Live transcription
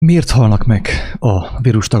Miért halnak meg a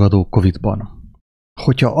vírustagadók Covid-ban?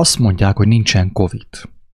 Hogyha azt mondják, hogy nincsen Covid,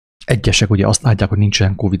 egyesek ugye azt állítják, hogy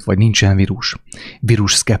nincsen Covid, vagy nincsen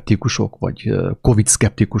vírus szkeptikusok, vagy Covid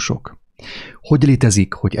szkeptikusok. Hogy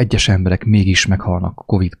létezik, hogy egyes emberek mégis meghalnak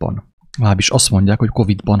Covid-ban? Legalábbis azt mondják, hogy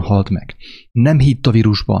Covid-ban halt meg. Nem hitt a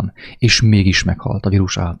vírusban, és mégis meghalt a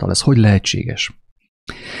vírus által. Ez hogy lehetséges?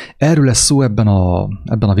 Erről lesz szó ebben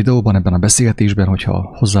a videóban, ebben a beszélgetésben,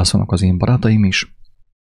 hogyha hozzászólnak az én barátaim is,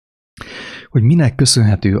 hogy minek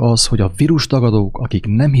köszönhető az, hogy a vírustagadók, akik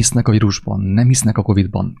nem hisznek a vírusban, nem hisznek a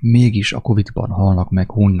Covid-ban, mégis a Covid-ban halnak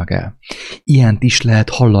meg, hunynak el. Ilyent is lehet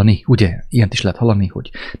hallani, ugye? Ilyent is lehet hallani,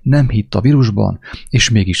 hogy nem hitt a vírusban, és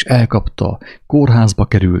mégis elkapta, kórházba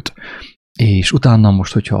került, és utána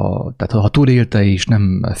most, ha túlélte és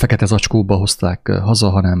nem fekete zacskóba hozták haza,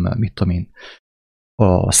 hanem mit tudom én,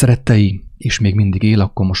 a szerettei, és még mindig él,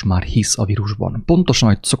 akkor most már hisz a vírusban. Pontosan,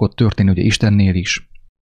 hogy szokott történni ugye Istennél is.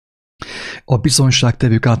 A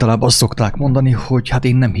bizonyságtevők általában azt szokták mondani, hogy hát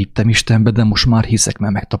én nem hittem Istenbe, de most már hiszek,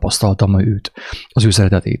 mert megtapasztaltam őt, az ő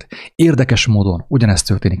szeretetét. Érdekes módon ugyanezt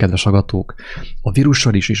történik, kedves hallgatók, a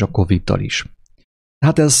vírussal is és a Covid-dal is.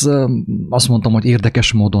 Hát ez azt mondtam, hogy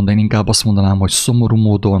érdekes módon, de én inkább azt mondanám, hogy szomorú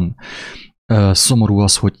módon. Szomorú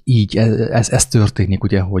az, hogy így ez történik,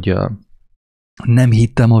 ugye, hogy nem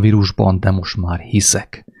hittem a vírusban, de most már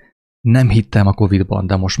hiszek. Nem hittem a Covid-ban,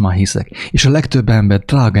 de most már hiszek. És a legtöbb ember,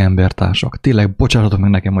 drága embertársak, tényleg bocsánattok meg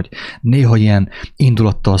nekem, hogy néha ilyen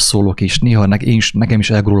indulattal szólok, és néha nekem is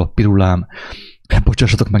elgurul a pirulám.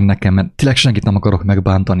 Bocsássatok meg nekem, mert tényleg senkit nem akarok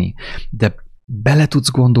megbántani. De bele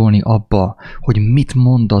tudsz gondolni abba, hogy mit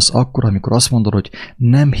mondasz akkor, amikor azt mondod, hogy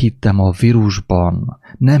nem hittem a vírusban,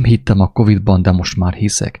 nem hittem a Covid-ban, de most már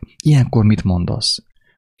hiszek. Ilyenkor mit mondasz?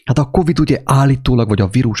 Hát a Covid ugye állítólag, vagy a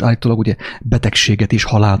vírus állítólag ugye betegséget és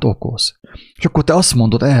halált okoz. És akkor te azt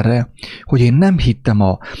mondod erre, hogy én nem hittem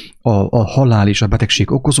a halál és a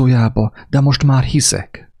betegség okozójába, de most már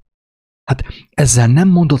hiszek. Hát ezzel nem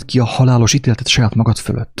mondod ki a halálos ítéletet saját magad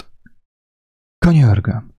fölött.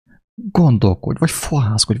 Könyörgöm, gondolkodj, vagy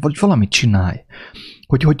fohászkodj, vagy valamit csinálj,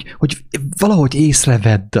 hogy valahogy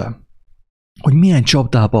észrevedd, hogy milyen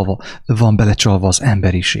csapdába van belecsalva az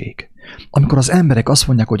emberiség. Amikor az emberek azt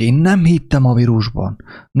mondják, hogy én nem hittem a vírusban,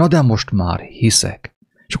 na de most már hiszek.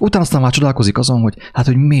 És utána aztán már csodálkozik azon,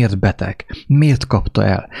 hogy miért beteg, miért kapta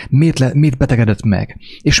el, miért betegedett meg,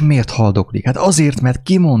 és miért haldoklik. Hát azért, mert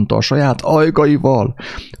kimondta a saját ajkaival,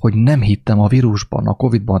 hogy nem hittem a vírusban, a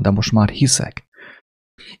Covid-ban, de most már hiszek.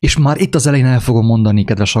 És már itt az elején el fogom mondani,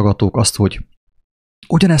 kedves hallgatók, azt, hogy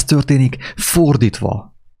ugyanezt történik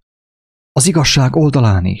fordítva, az igazság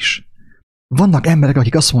oldalán is. Vannak emberek,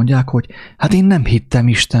 akik azt mondják, hogy hát én nem hittem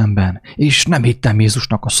Istenben, és nem hittem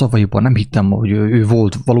Jézusnak a szavaiban, nem hittem, hogy ő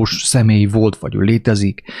volt, valós személy volt, vagy ő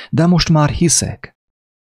létezik, de most már hiszek.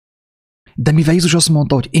 De mivel Jézus azt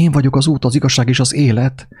mondta, hogy én vagyok az út, az igazság és az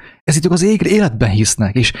élet, ezért az életben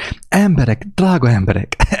hisznek, és emberek, drága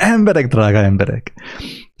emberek,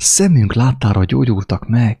 szemünk láttára gyógyultak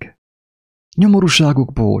meg.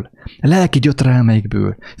 Nyomorúságukból, lelki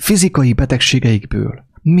gyötrelmeikből, fizikai betegségeikből.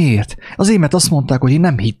 Miért? Azért, mert azt mondták, hogy én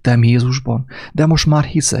nem hittem Jézusban, de most már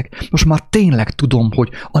hiszek. Most már tényleg tudom, hogy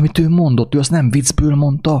amit ő mondott, ő azt nem viccből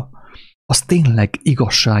mondta, az tényleg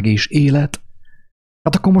igazság és élet.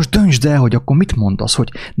 Hát akkor most döntsd el, hogy akkor mit mondasz,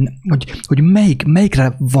 hogy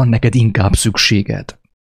melyikre van neked inkább szükséged.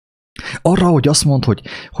 Arra, hogy azt mondd,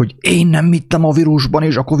 hogy én nem hittem a vírusban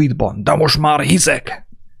és a Covid-ban, de most már hiszek.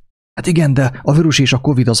 Hát igen, de a vírus és a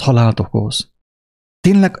Covid az halált okoz.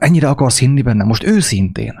 Tényleg ennyire akarsz hinni benne? Most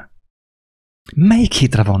őszintén. Melyik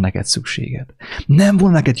hitre van neked szükséged? Nem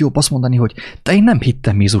volna neked jobb azt mondani, hogy te én nem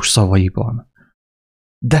hittem Jézus szavaiban.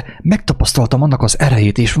 De megtapasztaltam annak az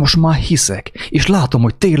erejét, és most már hiszek, és látom,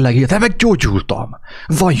 hogy tényleg meggyógyultam.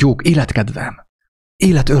 Van jog, életkedvem,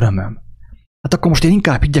 életörömöm. Hát akkor most én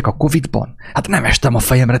inkább higgyek a Covid-ban? Hát nem estem a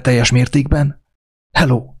fejemre teljes mértékben.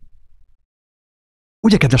 Hello!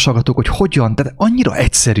 Ugye, kedves hallgatók, hogy hogyan, tehát annyira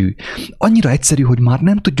egyszerű, hogy már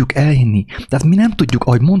nem tudjuk elhinni. Tehát mi nem tudjuk,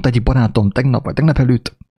 ahogy mondta egyik barátom tegnap vagy tegnap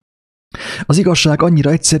előtt, az igazság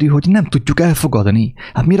annyira egyszerű, hogy nem tudjuk elfogadni.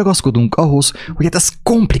 Hát mi ragaszkodunk ahhoz, hogy hát ez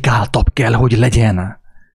komplikáltabb kell, hogy legyen.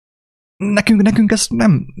 Nekünk ez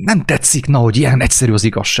nem tetszik, na, hogy ilyen egyszerű az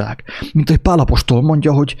igazság. Mint hogy Pál apostol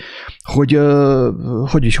mondja,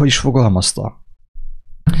 hogy is fogalmazta.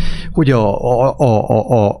 Hogy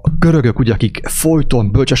a görögök, ugye, akik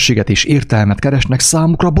folyton bölcsességet és értelmet keresnek,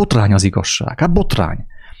 számukra botrány az igazság. Hát botrány.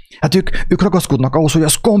 Hát ők ragaszkodnak ahhoz, hogy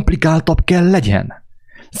az komplikáltabb kell legyen.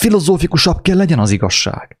 Filozófikusabb kell legyen az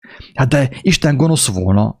igazság. Hát de Isten gonosz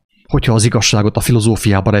volna, hogyha az igazságot a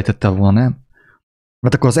filozófiába rejtette volna, nem?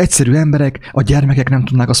 Mert akkor az egyszerű emberek, a gyermekek nem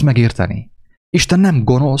tudnák azt megérteni. Isten nem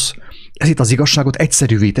gonosz, ez itt az igazságot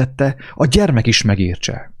egyszerűvé tette, a gyermek is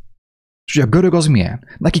megértse. És ugye a görög az milyen?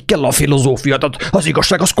 Neki kell a filozófia, tehát az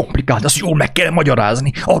igazság az komplikált, azt jól meg kell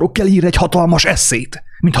magyarázni, arról kell írni egy hatalmas esszét,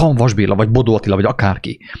 mint Hanvas Béla, vagy Bodó Attila, vagy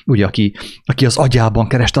akárki, ugye, aki az agyában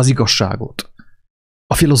kereste az igazságot.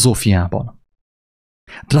 A filozófiában.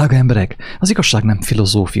 Drága emberek, az igazság nem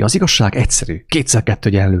filozófia, az igazság egyszerű.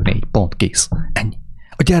 2x2=4, pont, kész. Ennyi.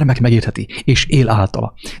 A gyermek megértheti, és él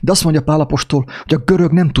általa. De azt mondja Pál apostol, hogy a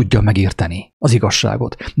görög nem tudja megérteni az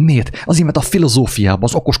igazságot. Miért? Azért, mert a filozófiába,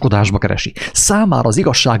 az okoskodásba keresi. Számára az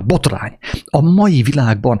igazság botrány. A mai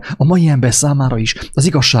világban, a mai ember számára is az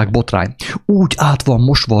igazság botrány. Úgy át van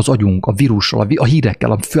mosva az agyunk a vírussal, a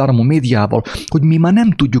hírekkel, a főáramú médiával, hogy mi már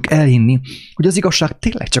nem tudjuk elhinni, hogy az igazság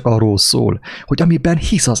tényleg csak arról szól, hogy amiben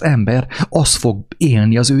hisz az ember, az fog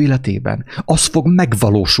élni az ő életében. Az fog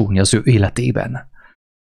megvalósulni az ő életében.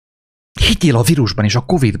 Higgyél a vírusban és a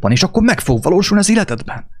Covid-ban, és akkor meg fog valósulni az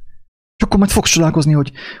életedben. És akkor majd fogsz csodálkozni,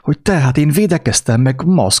 hogy hát én védekeztem, meg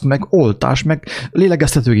maszk, meg oltás, meg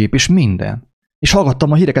lélegeztetőgép, és minden. És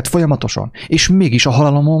hallgattam a híreket folyamatosan, és mégis a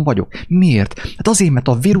halálomon vagyok. Miért? Hát azért, mert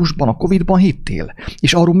a vírusban, a Covid-ban hittél.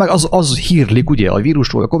 És arról meg az hírlik, ugye, a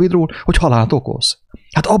vírusról, a Covid-ról, hogy halált okoz.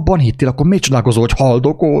 Hát abban hittél, akkor miért csodálkozol, hogy halált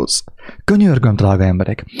okoz? Könyörgöm, drága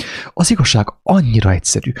emberek. Az igazság annyira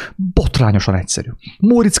egyszerű, botrányosan egyszerű.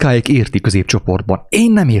 Móriczkáék érti középcsoportban.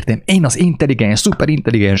 Én nem értem. Én az intelligens,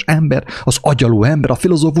 szuperintelligens ember, az agyaló ember, a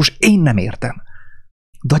filozófus, én nem értem.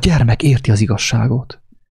 De a gyermek érti az igazságot.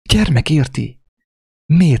 Gyermek érti.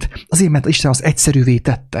 Miért? Azért, mert Isten az egyszerűvé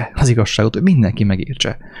tette az igazságot, hogy mindenki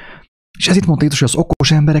megértse. És ez itt mondta Jézus, hogy az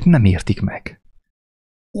okos emberek nem értik meg.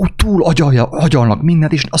 Úgy túl agyalnak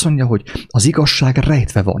mindent, és azt mondja, hogy az igazság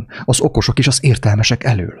rejtve van az okosok és az értelmesek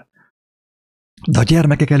elől. De a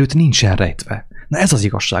gyermekek előtt nincsen rejtve. Na ez az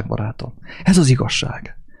igazság, barátom. Ez az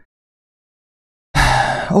igazság.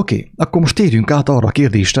 Oké, akkor most térjünk át arra a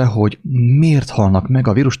kérdésre, hogy miért halnak meg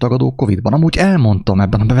a vírustagadók Covid-ban. Amúgy elmondtam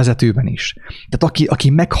ebben a bevezetőben is. Tehát aki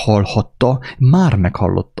meghallhatta, már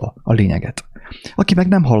meghallotta a lényeget. Aki meg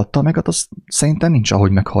nem hallotta meg, hát az szerintem nincs,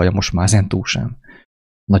 ahogy meghallja most már ezen túl sem.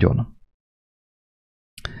 Nagyon.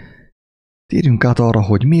 Térjünk át arra,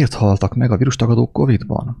 hogy miért haltak meg a vírustagadók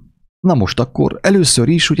Covid-ban. Na most akkor először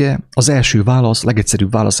is ugye az első válasz,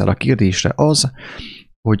 legegyszerűbb válasz erre a kérdésre az,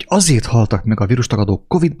 hogy azért haltak meg a vírustagadók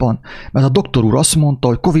Covid-ban, mert a doktor úr azt mondta,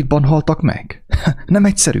 hogy Covid-ban haltak meg. Nem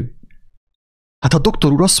egyszerű. Hát ha a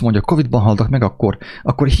doktor úr azt mondja, hogy Covid-ban haltak meg,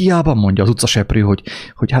 akkor hiába mondja az utcaseprő,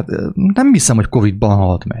 hogy hát nem hiszem, hogy Covid-ban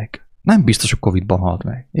halt meg. Nem biztos, hogy Covid-ban halt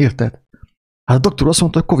meg. Érted? Hát a doktor azt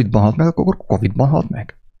mondta, hogy Covid-ban halt meg, akkor Covid-ban halt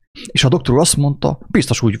meg. És a doktor azt mondta,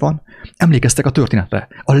 biztos úgy van, emlékeztek a történetre,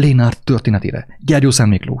 a Lénárt történetére, Gyergyó Szent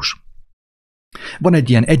Miklós. Van egy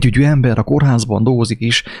ilyen együgyű ember, a kórházban dolgozik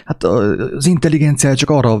is, hát az intelligencia csak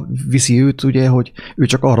arra viszi őt, ugye, hogy ő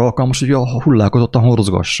csak arra alkalmas, hogy a hullákat ottan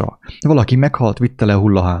hordozgassa. Valaki meghalt, vitte le a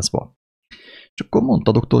hullaházba. És akkor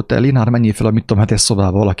mondta a doktor, te Lénár, menjél fel a mit tudom, 7-es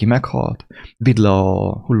szobába, valaki meghalt, vidd le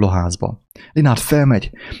a hullaházba. Lénár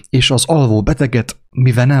felmegy, és az alvó beteget,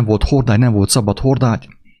 mivel nem volt hordágy, nem volt szabad hordágy,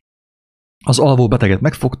 az alvó beteget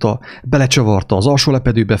megfogta, belecsavarta az alsó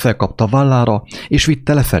lepedőbe, felkapta a vállára, és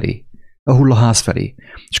vitte lefelé, a hullaház felé.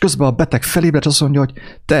 És közben a beteg felébredt, azt mondja, hogy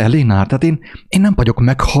te, Lénár, tehát én nem vagyok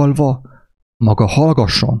meghalva, maga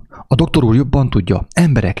hallgasson. A doktor úr jobban tudja.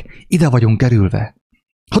 Emberek, ide vagyunk kerülve.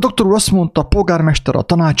 Ha a doktor úr azt mondta, a polgármester, a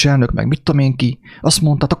tanácselnök, meg mit tudom én ki, azt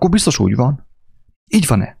mondta, akkor biztos úgy van. Így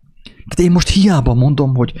van-e? Tehát én most hiába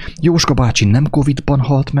mondom, hogy Jóska bácsi nem Covid-ban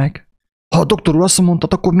halt meg. Ha a doktor úr azt mondta,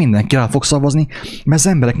 akkor mindenki rá fog szavazni, mert az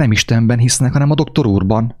emberek nem Istenben hisznek, hanem a doktor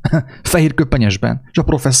úrban, fehér köpenyesben, és a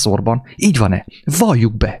professzorban. Így van-e?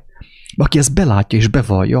 Valljuk be. Aki ezt belátja és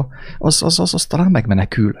bevallja, az talán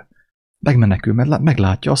megmenekül. Megmenekül, mert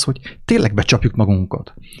meglátja azt, hogy tényleg becsapjuk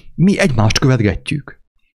magunkat. Mi egymást követgetjük.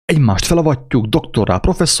 Egymást felavatjuk doktorrá,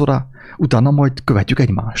 professzorrá, utána majd követjük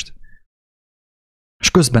egymást.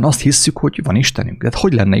 És közben azt hisszük, hogy van Istenünk. Tehát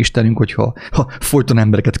hogy lenne Istenünk, hogyha folyton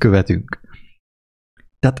embereket követünk?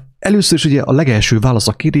 Tehát először is ugye a legelső válasz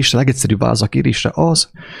a kérdésre, a legegyszerűbb válasz a kérdésre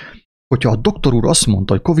az, hogyha a doktor úr azt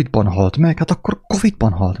mondta, hogy Covid-ban halt meg, hát akkor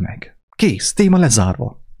Covid-ban halt meg. Kész, téma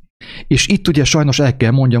lezárva. És itt ugye sajnos el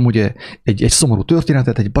kell mondjam ugye egy szomorú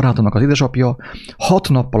történetet, egy barátomnak az édesapja 6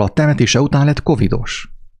 nappal a temetése után lett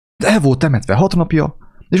covidos. De el volt temetve 6 napja,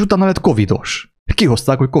 és utána lett covidos.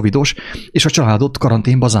 Kihozták, hogy covidos, és a családot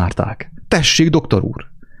karanténba zárták. Tessék, doktor úr!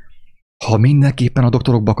 Ha mindenképpen a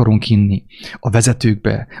doktorokba akarunk hinni, a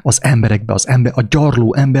vezetőkbe, az emberekbe, a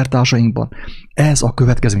gyarló embertársainkban, ez a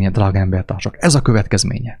következménye, drága embertársak, ez a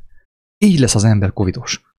következménye. Így lesz az ember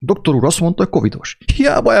covidos. Doktor úr azt mondta, hogy covidos.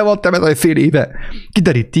 Hiába el van temetve fél éve.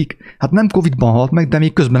 Kiderítik. Hát nem covidban halt meg, de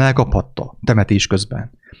még közben elkaphatta. Temetés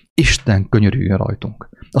közben. Isten könyörüljön rajtunk.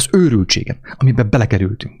 Az őrültségen, amiben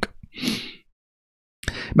belekerültünk.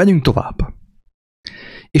 Menjünk tovább.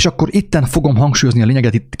 És akkor itten fogom hangsúlyozni a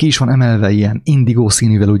lényeget, itt ki is van emelve ilyen indigó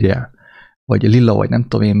színűvel, ugye? Vagy lila, vagy nem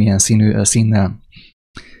tudom én milyen színnel.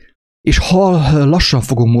 És lassan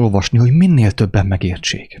fogom olvasni, hogy minél többen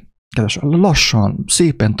megértsék. Kedves, lassan,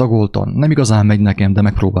 szépen tagoltan, nem igazán megy nekem, de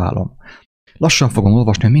megpróbálom. Lassan fogom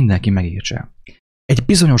olvasni, hogy mindenki megértse. Egy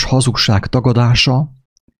bizonyos hazugság tagadása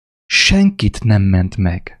senkit nem ment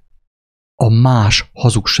meg a más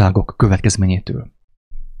hazugságok következményétől.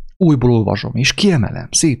 Újból olvasom, és kiemelem,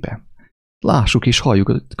 szépen. Lássuk és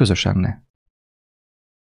halljuk közösen ne.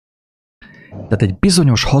 Tehát egy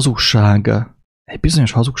bizonyos hazugság,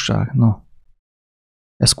 na,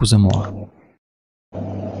 excusez-moi.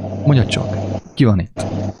 Mondja csak, ki van itt?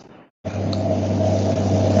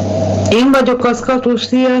 Én vagyok az Katus,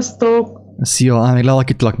 sziasztok! Szia, még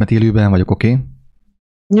lealakítalak, mert élőben vagyok, oké? Okay?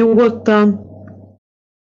 Nyugodtan.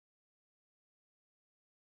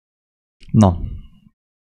 Na.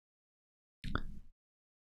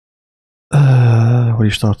 Hol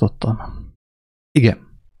is tartottam? Igen.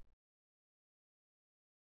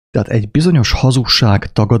 Tehát egy bizonyos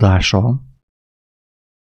hazugság tagadása,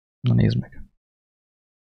 na nézd meg.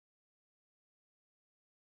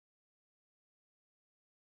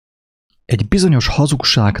 Egy bizonyos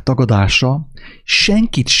hazugság tagadása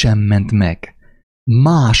senkit sem ment meg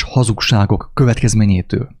más hazugságok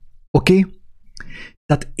következményétől. Oké? Okay?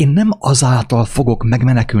 Tehát én nem azáltal fogok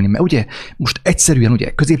megmenekülni, mert ugye most egyszerűen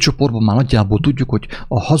ugye középcsoportban már nagyjából tudjuk, hogy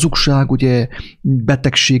a hazugság ugye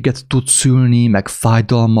betegséget tud szülni, meg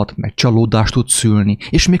fájdalmat, meg csalódást tud szülni,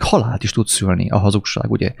 és még halált is tud szülni a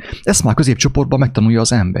hazugság, ugye. Ezt már középcsoportban megtanulja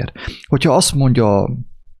az ember. Hogyha azt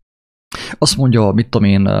mondja, mit tudom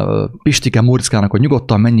én, Pistike Móriczkának, hogy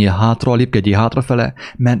nyugodtan menjél hátra, lépkedjél hátrafele,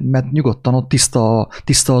 mert nyugodtan ott tiszta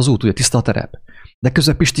az út, ugye, tiszta a terep. De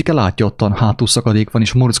közben Pistike látja, ottan hátul szakadék van,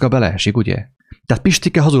 és Móriczka beleesik, ugye? Tehát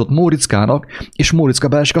Pistike hazudott Móriczkának, és Móriczka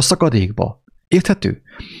beleesik a szakadékba. Érthető?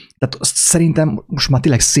 Tehát szerintem most már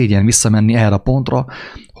tényleg szégyen visszamenni erre a pontra,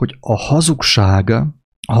 hogy a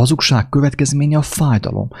hazugság következménye a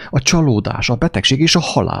fájdalom, a csalódás, a betegség és a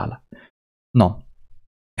halál. Na,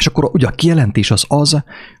 és akkor ugye a kijelentés az,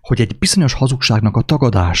 hogy egy bizonyos hazugságnak a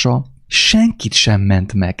tagadása senkit sem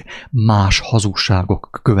ment meg más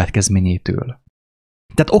hazugságok következményétől.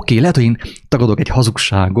 Tehát oké, lehet, hogy én tagadok egy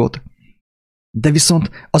hazugságot, de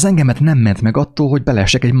viszont az engemet nem ment meg attól, hogy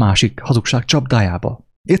beleesek egy másik hazugság csapdájába.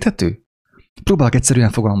 Érthető? Próbálok egyszerűen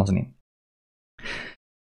fogalmazni.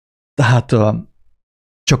 Tehát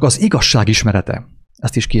csak az igazság ismerete,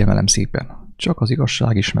 ezt is kiemelem szépen, csak az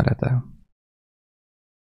igazság ismerete.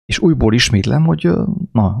 És újból ismétlem, hogy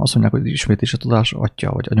azt mondják, hogy ismétlés a tudás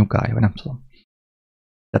atya, vagy anyukája, vagy nem tudom.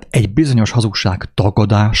 Tehát egy bizonyos hazugság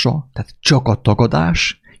tagadása, tehát csak a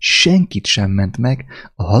tagadás senkit sem ment meg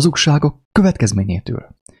a hazugságok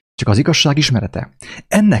következményétől. Csak az igazság ismerete.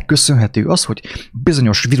 Ennek köszönhető az, hogy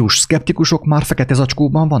bizonyos vírus szkeptikusok már fekete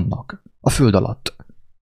zacskóban vannak a föld alatt.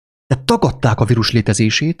 Tehát tagadták a vírus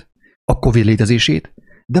létezését, a Covid létezését,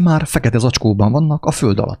 de már fekete zacskóban vannak a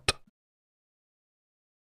föld alatt.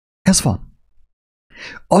 Ez van.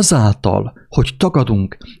 Azáltal, hogy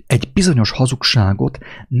tagadunk egy bizonyos hazugságot,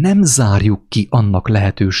 nem zárjuk ki annak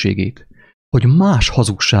lehetőségét, hogy más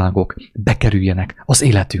hazugságok bekerüljenek az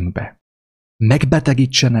életünkbe.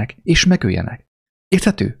 Megbetegítsenek és megöljenek.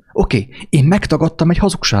 Érthető? Oké, én megtagadtam egy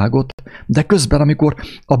hazugságot, de közben, amikor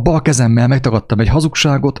a bal kezemmel megtagadtam egy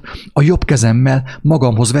hazugságot, a jobb kezemmel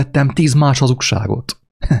magamhoz vettem 10 más hazugságot.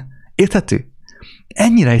 Érthető?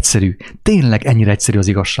 Ennyire egyszerű, tényleg ennyire egyszerű az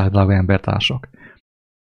igazság, drága embertársak.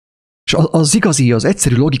 És az igazi, az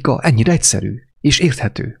egyszerű logika ennyire egyszerű és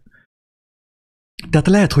érthető. Tehát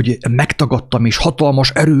lehet, hogy megtagadtam és hatalmas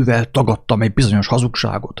erővel tagadtam egy bizonyos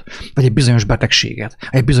hazugságot, vagy egy bizonyos betegséget,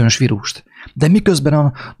 egy bizonyos vírust. De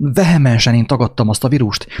miközben vehemensen én tagadtam azt a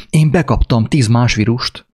vírust, én bekaptam 10 más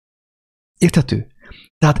vírust. Érthető?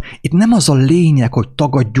 Tehát itt nem az a lényeg, hogy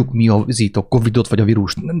tagadjuk mi a Covidot vagy a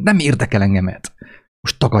vírust. Nem érdekel engemet.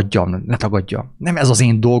 Most tagadjam, ne tagadjam. Nem ez az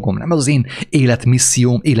én dolgom, nem ez az én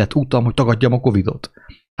életmisszióm, életútam, hogy tagadjam a Covidot.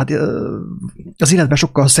 Hát az életben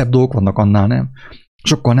sokkal szebb dolgok vannak annál, nem?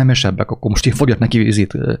 Sokkal nemesebbek, akkor most én fogjak neki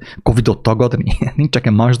Covidot tagadni. Nincs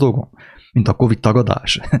nekem más dolgom, mint a Covid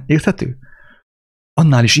tagadás. Érthető?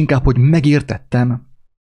 Annál is inkább, hogy megértettem,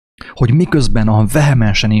 hogy miközben a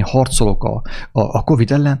vehemensen én harcolok a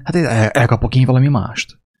Covid ellen, hát elkapok én valami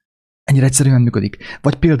mást. Ennyire egyszerűen működik.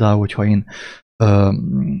 Vagy például, hogyha én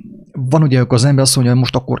van ugye, akkor az ember azt mondja, hogy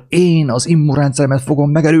most akkor én az immunrendszeremet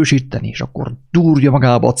fogom megerősíteni, és akkor durja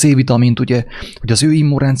magába a C-vitamint, ugye, hogy az ő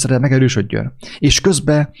immunrendszere megerősödjön. És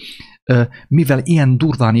közben, mivel ilyen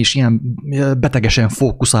durván és ilyen betegesen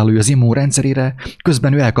fókuszáló az immunrendszerére,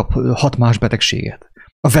 közben ő elkap 6 más betegséget.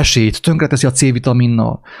 A vesét tönkreteszi a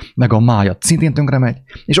C-vitaminnal, meg a májat szintén tönkre megy,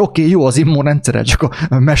 és oké, jó az immunrendszere, csak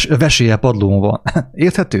a veséje padlón van.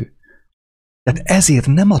 Érthető? Tehát ezért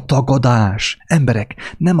nem a tagadás,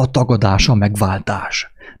 emberek, nem a tagadás a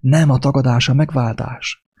megváltás. Nem a tagadás a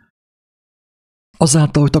megváltás.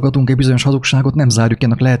 Azáltal, hogy tagadunk egy bizonyos hazugságot, nem zárjuk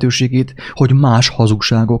ennek lehetőségét, hogy más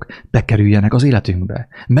hazugságok bekerüljenek az életünkbe.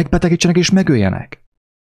 Megbetegítsenek és megöljenek.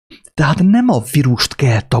 Tehát nem a vírust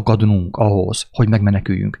kell tagadnunk ahhoz, hogy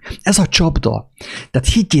megmeneküljünk. Ez a csapda. Tehát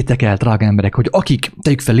higgyétek el, drága emberek, hogy akik,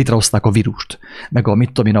 tegyük fel, létrehozták a vírust, meg a,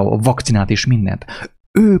 mit tudom én, a vakcinát és mindent,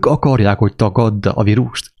 ők akarják, hogy tagadd a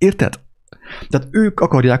vírust. Érted? Tehát ők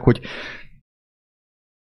akarják, hogy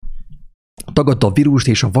tagadd a vírust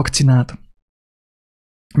és a vakcinát,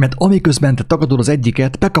 mert amiközben te tagadod az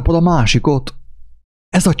egyiket, bekapod a másikot.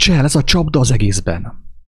 Ez a csel, ez a csapda az egészben.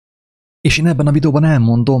 És én ebben a videóban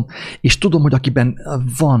elmondom, és tudom, hogy akiben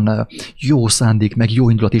van jó szándék, meg jó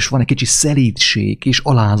indulat, és van egy kicsi szelídség és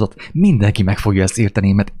alázat, mindenki meg fogja ezt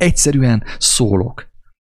érteni, mert egyszerűen szólok.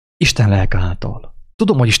 Isten lelke által.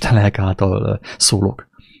 Tudom, hogy Isten lelke által szólok.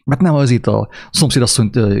 Mert nem az itt a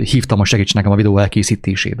szomszédasszonyt hívtam, hogy segíts nekem a videó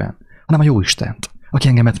elkészítésében, hanem a jó Istent, aki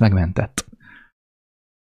engemet megmentett.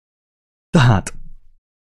 Tehát,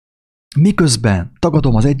 miközben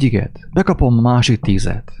tagadom az egyiket, bekapom a másik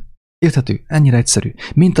 10. Érthető? Ennyire egyszerű.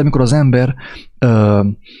 Mint amikor az ember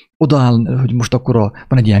odaáll, hogy most akkor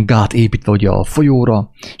van egy ilyen gát építve ugye a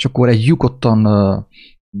folyóra, és akkor egy lyukottan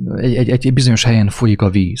egy bizonyos helyen folyik a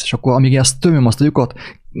víz. És akkor amíg ezt tömöm azt a lyukat,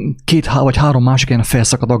 2 vagy 3 másik helyen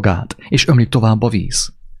felszakad a gát, és ömlik tovább a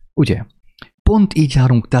víz. Ugye? Pont így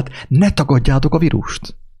járunk, tehát ne tagadjátok a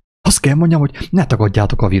vírust. Azt kell mondjam, hogy ne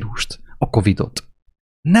tagadjátok a vírust, a Covidot.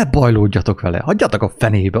 Ne bajlódjatok vele, hagyjátok a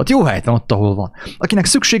fenébe, ott jó helyet van ott, ahol van. Akinek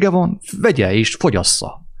szüksége van, vegye és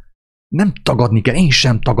fogyassza. Nem tagadni kell, én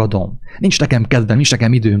sem tagadom. Nincs nekem kedvem, nincs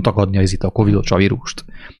nekem időm tagadni a Covidot, a vírust,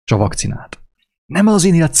 és a vakcinát. Nem az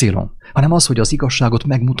én élet célom, hanem az, hogy az igazságot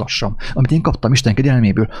megmutassam. Amit én kaptam Isten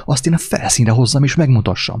kegyelméből, azt én a felszínre hozzam és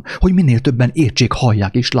megmutassam, hogy minél többen értsék,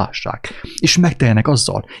 hallják és lássák. És megteljenek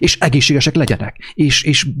azzal, és egészségesek legyenek,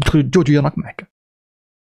 és gyógyuljanak meg.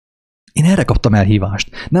 Én erre kaptam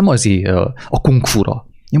elhívást, nem azért a kungfura.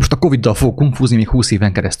 Én most a Coviddal fogok kungfúzni még 20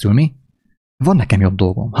 éven keresztül, mi? Van nekem jobb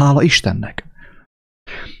dolgom, hála Istennek.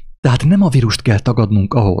 Tehát nem a vírust kell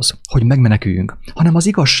tagadnunk ahhoz, hogy megmeneküljünk, hanem az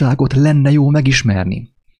igazságot lenne jó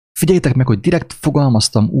megismerni. Figyeljétek meg, hogy direkt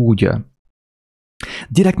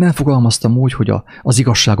nem fogalmaztam úgy, hogy az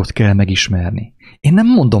igazságot kell megismerni. Én nem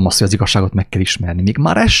mondom azt, hogy az igazságot meg kell ismerni, még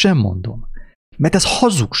már ezt sem mondom. Mert ez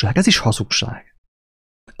hazugság, ez is hazugság.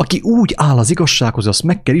 Aki úgy áll az igazsághoz, azt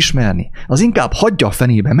meg kell ismerni, az inkább hagyja a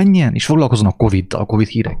fenébe, menjen és foglalkozzon a Coviddal, a Covid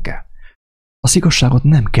hírekkel. Az igazságot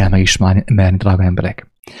nem kell megismerni, drága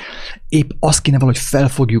emberek. Épp azt kéne valahogy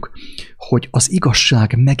felfogjuk, hogy az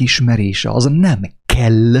igazság megismerése az nem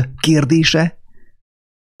kell kérdése.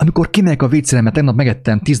 Amikor kimegyek a vécére, mert tegnap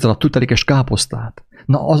megettem 10 darab tütelékes káposztát,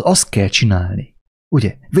 na azt kell csinálni.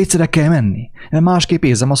 Ugye? Vécére kell menni, mert másképp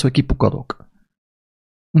érzem azt, hogy kipukadok.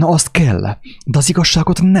 Na azt kell, de az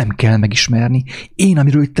igazságot nem kell megismerni. Én,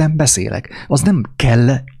 amiről itt beszélek, az nem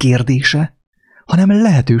kell kérdése, hanem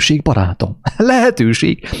lehetőség, barátom.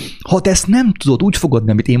 Lehetőség. Ha te ezt nem tudod úgy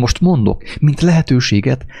fogadni, amit én most mondok, mint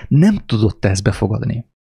lehetőséget, nem tudod te ezt befogadni.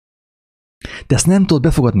 Te ezt nem tudod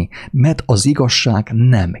befogadni, mert az igazság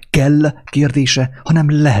nem kell kérdése,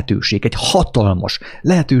 hanem lehetőség. Egy hatalmas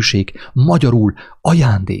lehetőség, magyarul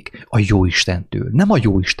ajándék a Jóistentől. Nem a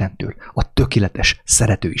Jóistentől, a tökéletes,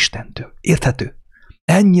 szerető Istentől. Érthető?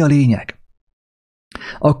 Ennyi a lényeg.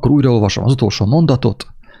 Akkor újraolvasom az utolsó mondatot,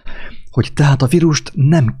 hogy tehát a vírust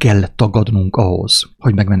nem kell tagadnunk ahhoz,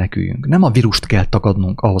 hogy megmeneküljünk. Nem a vírust kell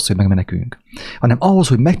tagadnunk ahhoz, hogy megmeneküljünk, hanem ahhoz,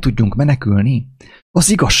 hogy meg tudjunk menekülni, az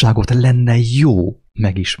igazságot lenne jó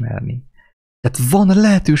megismerni. Tehát van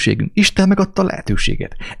lehetőségünk, Isten megadta a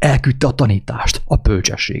lehetőséget. Elküldte a tanítást, a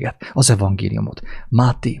bölcsességet, az evangéliumot.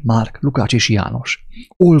 Máté, Márk, Lukács és János.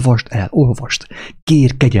 Olvasd el, olvasd.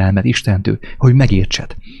 Kér kegyelmet Istentől, hogy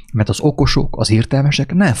megértsed. Mert az okosok, az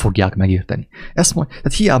értelmesek nem fogják megérteni. Ezt mondja,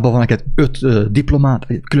 tehát hiába van neked 5 diplomát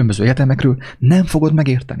különböző egyetemekről, nem fogod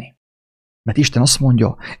megérteni. Mert Isten azt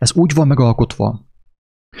mondja, ez úgy van megalkotva,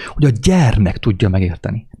 hogy a gyermek tudja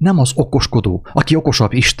megérteni. Nem az okoskodó, aki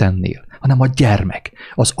okosabb Istennél, hanem a gyermek,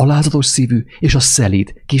 az alázatos szívű és a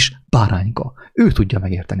szelíd kis bárányka. Ő tudja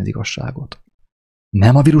megérteni az igazságot.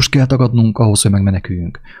 Nem a vírust kell tagadnunk ahhoz, hogy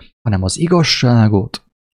megmeneküljünk, hanem az igazságot.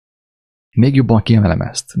 Még jobban kiemelem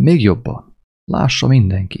ezt. Még jobban. Lássa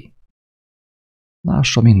mindenki.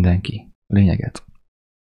 Lássa mindenki a lényeget.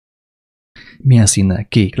 Milyen színnel?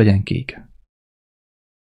 Kék, legyen kék.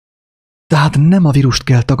 Tehát nem a vírust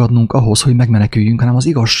kell tagadnunk ahhoz, hogy megmeneküljünk, hanem az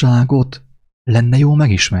igazságot lenne jó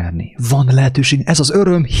megismerni. Van lehetőség, ez az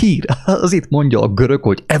öröm hír. Az itt mondja a görög,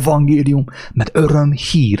 hogy evangélium, mert öröm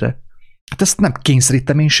hír. Hát ezt nem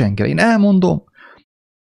kényszerítem én senkire. Én elmondom,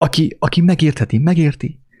 aki megértheti,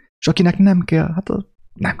 megérti, és akinek nem kell, hát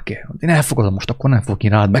nem kell. Én elfogadom most, akkor nem fogok én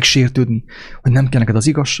rád megsértődni, hogy nem kell neked az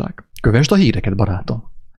igazság. Kövesd a híreket,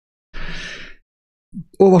 barátom.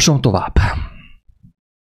 Olvasom tovább.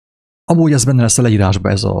 Amúgy ez benne lesz a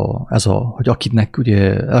leírásban, hogy akinek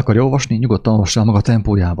ugye el akarja olvasni, nyugodtan olvassa el maga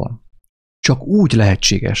tempójában. Csak úgy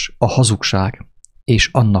lehetséges a hazugság és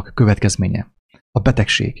annak következménye, a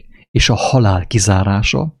betegség és a halál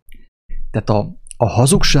kizárása, tehát a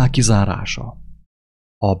hazugság kizárása,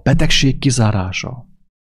 a betegség kizárása,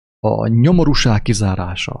 a nyomorúság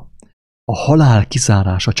kizárása, a halál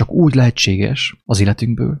kizárása csak úgy lehetséges az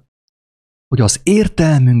életünkből, hogy az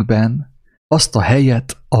értelmünkben azt a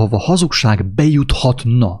helyet, ahova a hazugság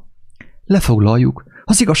bejuthatna, lefoglaljuk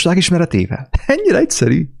az igazság ismeretével. Ennyire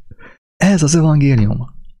egyszerű. Ez az evangélium.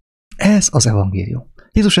 Ez az evangélium.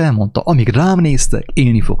 Jézus elmondta, amíg rám néztek,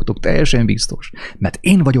 élni fogtok, teljesen biztos. Mert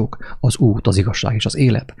én vagyok az út, az igazság és az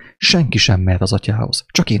élet. Senki sem mehet az atyához,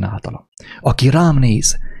 csak én általam. Aki rám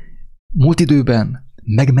néz, múlt időben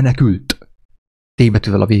megmenekült,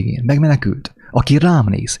 T-betűvel a végén, megmenekült. Aki rám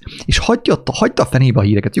néz, és hagyta a fenébe a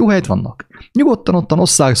híreket, jó helyet vannak. Nyugodtan ottan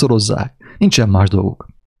osszák, szorozzák, nincsen más dolgok.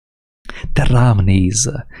 Te rám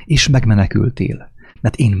néz, és megmenekültél,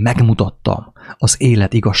 mert én megmutattam az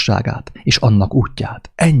élet igazságát, és annak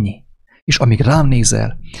útját. Ennyi. És amíg rám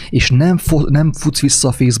nézel, és nem futsz vissza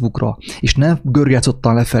a Facebookra, és nem görgetsz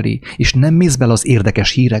ottan lefelé, és nem mész bele az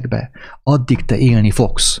érdekes hírekbe, addig te élni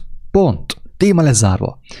fogsz. Pont. Téma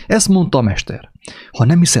lezárva. Ezt mondta a mester. Ha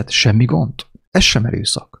nem hiszed, semmi gond. Ez sem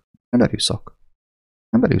erőszak. Nem erőszak.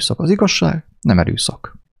 Nem erőszak. Az igazság nem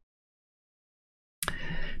erőszak.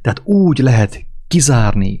 Tehát úgy lehet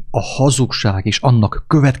kizárni a hazugság és annak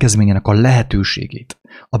következményének a lehetőségét,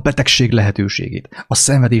 a betegség lehetőségét, a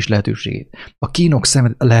szenvedés lehetőségét, a kínok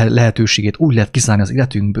lehetőségét úgy lehet kizárni az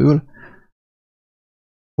életünkből,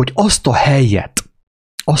 hogy azt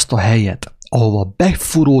a helyet, ahova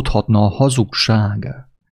befuródhatna a hazugság,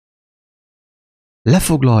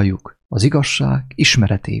 lefoglaljuk az igazság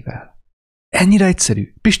ismeretével. Ennyire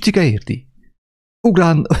egyszerű. Pistike érti?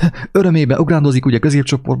 Örömében ugrándozik ugye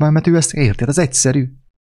középcsoportban, mert ő ezt érti. Ez egyszerű.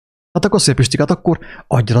 Hát akkor szép Pistikát, akkor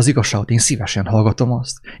adja az igazságot, én szívesen hallgatom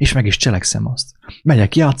azt, és meg is cselekszem azt.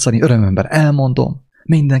 Megyek játszani, örömömben elmondom,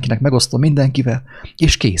 mindenkinek megosztom mindenkivel,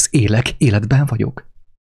 és kész, élek, életben vagyok.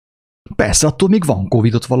 Persze, attól még van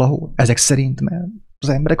Covid-ot valahol, ezek szerint, mert az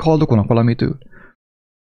emberek haldokolnak valamitől.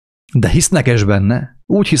 De hisznek es benne.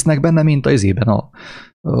 Úgy hisznek benne, mint az izében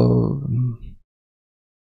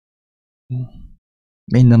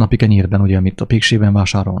mindennapi kenyérben, ugye, amit a péksében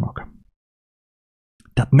vásárolnak.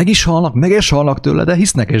 Tehát meg is halnak tőle, de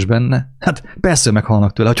hisznek es benne. Hát persze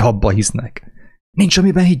meghalnak tőle, hogy abban hisznek. Nincs,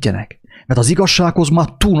 amiben higgyenek. Mert az igazsághoz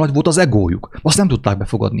már túl nagy volt az egójuk. Azt nem tudták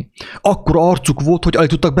befogadni. Akkora arcuk volt, hogy alig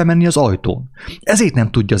tudtak bemenni az ajtón. Ezért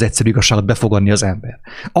nem tudja az egyszerű igazságot befogadni az ember.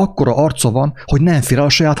 Akkora arca van, hogy nem fér el a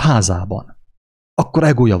saját házában. Akkora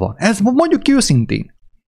egója van. Ez mondjuk ki őszintén.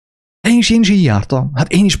 Én is így jártam.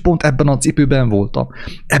 Hát én is pont ebben a cipőben voltam.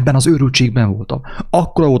 Ebben az őrültségben voltam.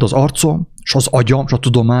 Akkora volt az arcom, és az agyam, és a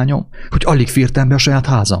tudományom, hogy alig fértem be a saját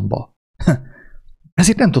házamba.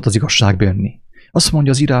 Ezért nem tudott az igazság bejönni. Azt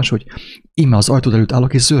mondja az írás, hogy íme az ajtód előtt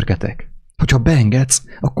állok és zörgetek. Hogyha beengedsz,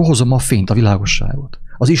 akkor hozom a fényt, a világosságot,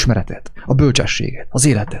 az ismeretet, a bölcsességet, az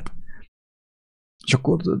életet. És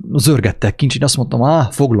akkor zörgettek kincsén, azt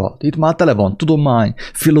mondtam, foglalt, itt már tele van tudomány,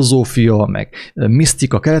 filozófia, meg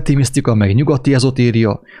misztika, keleti misztika, meg nyugati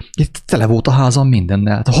ezotéria. Itt tele volt a házam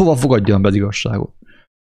mindennel. Hát hova fogadjam be az igazságot?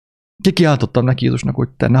 Kikiáltottam neki Jézusnak, hogy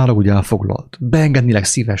te nála úgy elfoglalt. Beengednélek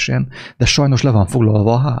szívesen, de sajnos le van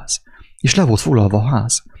foglalva a ház. És le volt foglalva a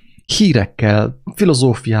ház. Hírekkel,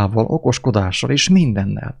 filozófiával, okoskodással és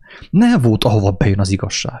mindennel. Nem volt, ahova bejön az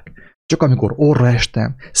igazság. Csak amikor orra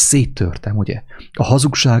estem, széttörtem, ugye, a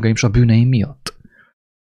hazugságaim és a bűneim miatt.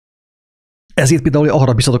 Ezért például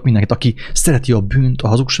arra biztatok mindenkit, aki szereti a bűnt, a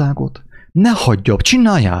hazugságot, ne hagyja,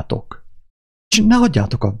 csináljátok. Ne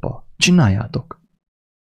hagyjátok abba, csináljátok.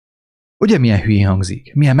 Ugye milyen hülyén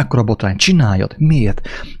hangzik? Milyen mekkora botrány? Csináljad. Miért?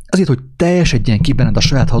 Azért, hogy teljesedjen ki benned a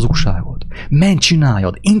saját hazugságod. Menj,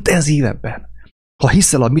 csináljad. Intenzívebben. Ha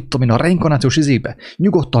hiszel a, mit tudom én, a reinkarnációs izébe,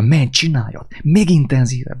 nyugodtan menj, csináljad, még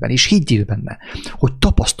intenzívebben, és higgyél benne, hogy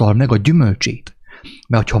tapasztal meg a gyümölcsét.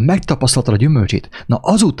 Mert ha megtapasztaltad a gyümölcsét, na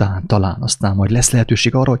azután talán aztán majd lesz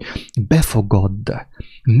lehetőség arra, hogy befogadd,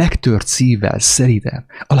 megtört szívvel, szeriden,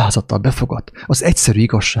 alázattal befogadd az egyszerű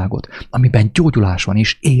igazságot, amiben gyógyulás van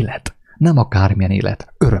és élet. Nem akármilyen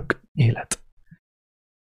élet, örök élet.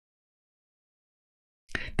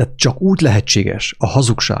 Tehát csak úgy lehetséges a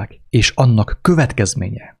hazugság és annak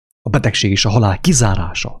következménye, a betegség és a halál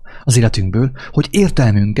kizárása az életünkből, hogy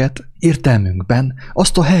értelmünkben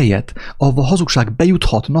azt a helyet, ahol a hazugság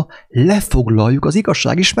bejuthatna, lefoglaljuk az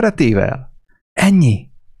igazság ismeretével. Ennyi.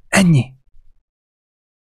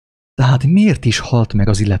 Tehát miért is halt meg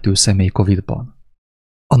az illető személy Covid-ban?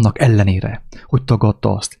 Annak ellenére, hogy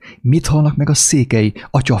tagadta azt, mit halnak meg a székely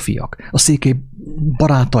atyafiak, a székely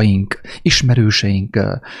barátaink, ismerőseink,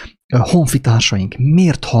 honfitársaink,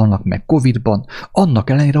 miért halnak meg Covid-ban, annak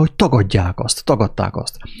ellenére, hogy tagadták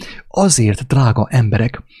azt. Azért, drága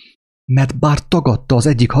emberek, mert bár tagadta az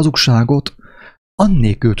egyik hazugságot,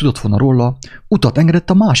 annélkül tudott volna róla, utat engedett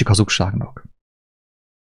a másik hazugságnak.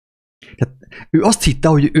 Tehát ő azt hitte,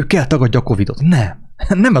 hogy ő kell tagadja a Covidot.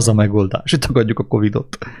 Nem ez a megoldás, hogy tagadjuk a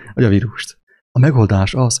Covidot, vagy a vírust. A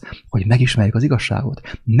megoldás az, hogy megismerjük az igazságot,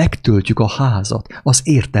 megtöltjük a házat, az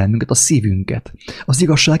értelmünket, a szívünket, az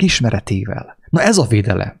igazság ismeretével. Na ez a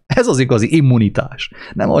védelem, ez az igazi immunitás.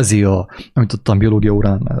 Nem azért, amit ott a biológia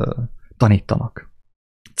órán tanítanak.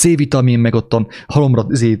 C-vitamin, meg ott a halomra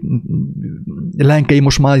lenkei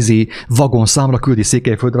most már vagon számra küldi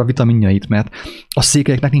Székelyföldre a vitaminjait, mert a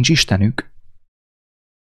székelyeknek nincs istenük.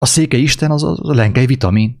 A székely Isten az a lenkei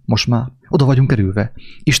vitamin, most már oda vagyunk kerülve.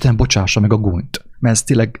 Isten bocsássa meg a gúnyt, mert ez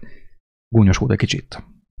tényleg gúnyos volt egy kicsit.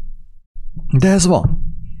 De ez van.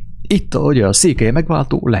 Itt ugye a székely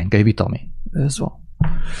megváltó lenkei vitamin. Ez van.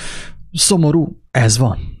 Szomorú, ez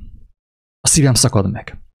van. A szívem szakad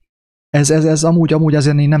meg. Ez amúgy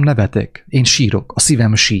ezen én nem nevetek. Én sírok, a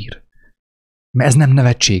szívem sír. Mert ez nem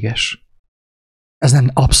nevetséges. Ez nem,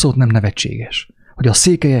 abszolút nem nevetséges. Hogy a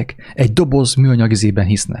székelyek egy doboz műanyag izében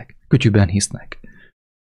hisznek, kütyűben hisznek.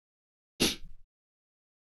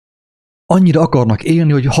 Annyira akarnak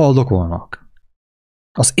élni, hogy haldokolnak.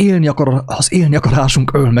 Az élni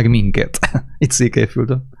akarásunk öl meg minket. Itt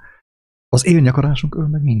Székelyföldön. Az élni akarásunk öl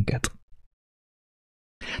meg minket.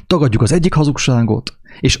 Tagadjuk az egyik hazugságot,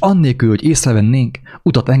 és annélkül, hogy észrevennénk,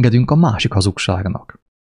 utat engedünk a másik hazugságnak.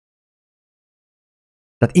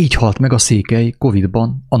 Tehát így halt meg a székely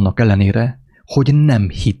Covid-ban, annak ellenére, hogy nem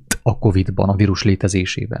hitt a Covid-ban, a vírus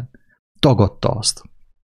létezésében. Tagadta azt.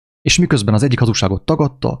 És miközben az egyik hazugságot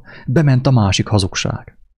tagadta, bement a másik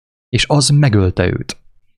hazugság. És az megölte őt.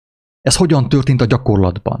 Ez hogyan történt a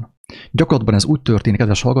gyakorlatban? Gyakorlatban ez úgy történik,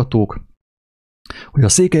 kedves hallgatók, hogy a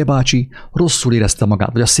Székely bácsi rosszul érezte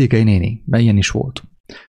magát, vagy a Székely néni, mert ilyen is volt.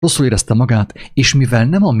 Rosszul érezte magát, és mivel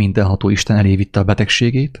nem a mindenható Isten elé vitte a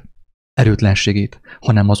betegségét, erőtlenségét,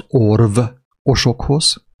 hanem az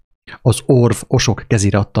orvosokhoz, az orvosok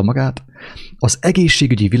kezére adta magát, az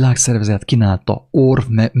egészségügyi világszervezet kínálta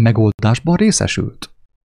megoldásban részesült.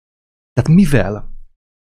 Tehát mivel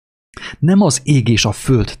nem az ég és a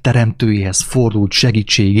föld teremtőjéhez fordult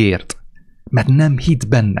segítségért, mert nem hitt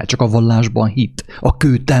benne, csak a vallásban hitt, a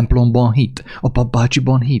kőtemplomban hitt, a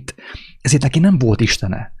papbácsiban hitt, ezért neki nem volt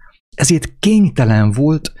istene. Ezért kénytelen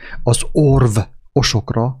volt az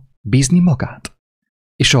orvosokra bízni magát.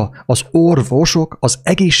 És az orvosok, az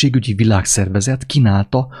egészségügyi világszervezet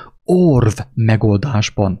kínálta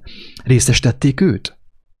megoldásban részesítették őt,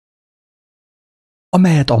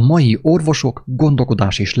 amelyet a mai orvosok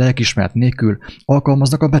gondolkodás és lelkiismeret nélkül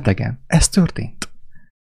alkalmaznak a betegen. Ez történt.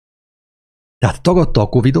 Tehát tagadta a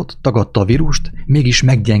Covidot, tagadta a vírust, mégis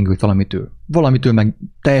meggyengült valamitől. Valamitől meg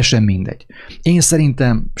teljesen mindegy. Én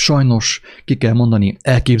szerintem sajnos ki kell mondani,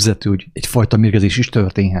 elképzelhető, hogy egyfajta mérgezés is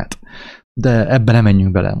történhet. De ebben nem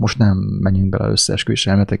menjünk bele, most nem menjünk bele összeesküvés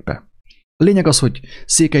elméletekbe. A lényeg az, hogy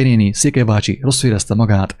Székely néni, Székely bácsi rosszul érezte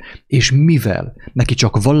magát, és mivel neki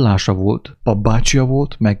csak vallása volt, papbácsia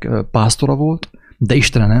volt, meg pásztora volt, de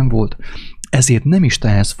Istene nem volt, ezért nem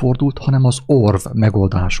Istenhez fordult, hanem az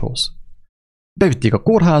megoldáshoz. Bevitték a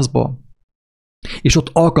kórházba, és ott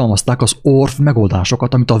alkalmazták az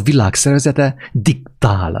megoldásokat, amit a világ szervezete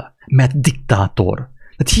diktál, mert diktátor.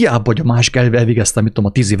 Tehát hiába, hogy a másik elvégezte, amit tudom,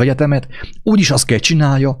 a 10 év egyetemet, úgyis azt kell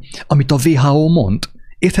csinálja, amit a WHO mond.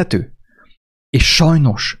 Érthető? És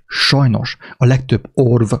sajnos a legtöbb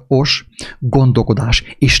orvos gondolkodás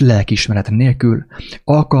és lelkiismeret nélkül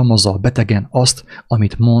alkalmazza a betegen azt,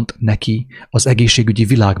 amit mond neki az egészségügyi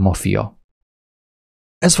világmafia.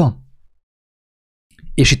 Ez van.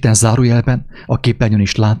 És itten zárójelben a képernyőn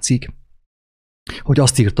is látszik, hogy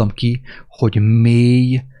azt írtam ki, hogy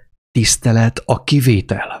mély tisztelet a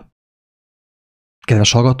kivétel.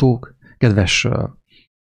 Kedves hallgatók, kedves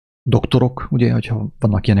doktorok, ugye, hogyha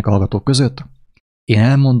vannak ilyenek a hallgatók között, én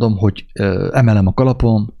elmondom, hogy emelem a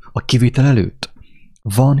kalapom a kivétel előtt.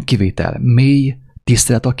 Van kivétel, mély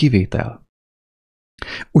tisztelet a kivétel.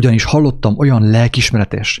 Ugyanis hallottam olyan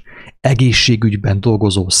lelkiismeretes, egészségügyben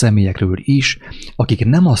dolgozó személyekről is, akik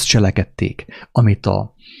nem azt cselekedték, amit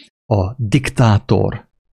a diktátor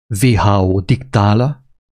WHO diktál,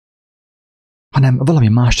 hanem valami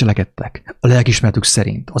más cselekedtek a lelkiismeretük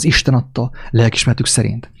szerint, az Isten adta lelkiismeretük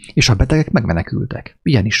szerint, és a betegek megmenekültek.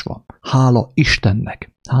 Ilyen is van. Hála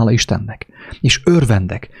Istennek. Hála Istennek. És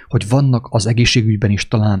örvendek, hogy vannak az egészségügyben is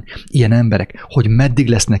talán ilyen emberek, hogy meddig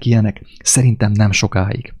lesznek ilyenek, szerintem nem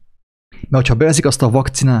sokáig. Mert ha beveszik azt a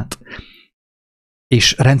vakcinát,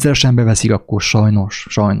 és rendszeresen beveszik, akkor sajnos,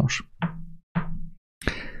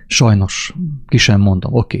 ki sem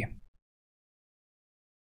mondom, oké.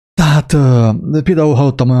 Tehát például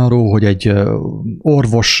hallottam olyanról, hogy egy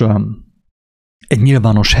orvos egy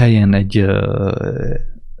nyilvános helyen, egy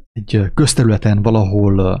közterületen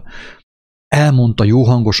valahol elmondta jó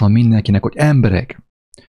hangosan mindenkinek, hogy emberek,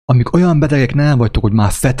 amik olyan betegek nem vagytok, hogy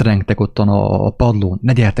már fetrengtek ottan a padlón,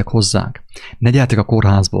 ne gyertek hozzánk, ne gyertek a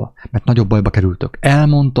kórházba, mert nagyobb bajba kerültök.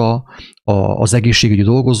 Elmondta az egészségügyi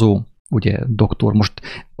dolgozó, ugye, doktor, most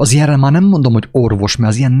az ilyenre már nem mondom, hogy orvos,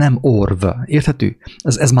 mert az ilyen nem orv, érthető?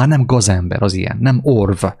 Ez már nem gazember az ilyen, nem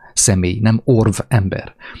orv személy, nem orv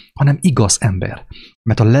ember, hanem igaz ember.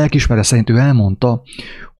 Mert a lelkiismeret szerint ő elmondta,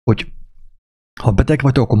 hogy ha beteg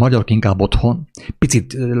vagytok, akkor maradjatok inkább otthon,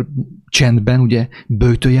 picit csendben, ugye,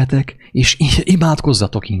 böjtöljetek, és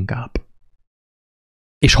imádkozzatok inkább.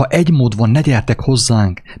 És ha egy mód van, ne gyertek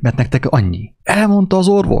hozzánk, mert nektek annyi. Elmondta az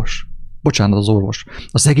orvos. Bocsánat, az orvos.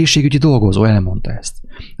 Az egészségügyi dolgozó elmondta ezt.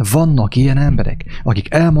 Vannak ilyen emberek,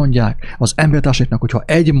 akik elmondják az embertársaiknak, hogy ha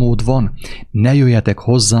egy mód van, ne jöjjetek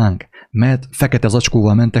hozzánk, mert fekete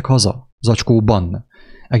zacskóval mentek haza. Zacskóban.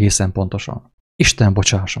 Egészen pontosan. Isten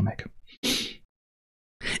bocsássa meg.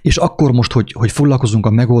 És akkor most, hogy foglalkozunk a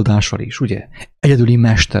megoldással is, ugye? Egyedüli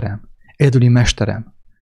mesterem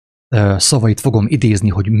szavait fogom idézni,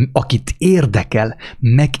 hogy akit érdekel,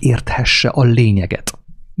 megérthesse a lényeget.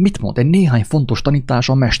 Mit mond? Egy néhány fontos tanítás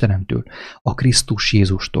a mesteremtől, a Krisztus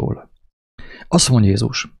Jézustól. Azt mondja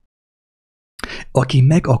Jézus, aki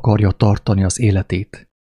meg akarja tartani az életét,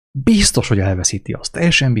 biztos, hogy elveszíti azt,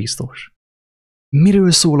 teljesen biztos.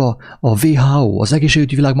 Miről szól a WHO, az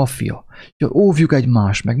egészségügyi világ maffia? Óvjuk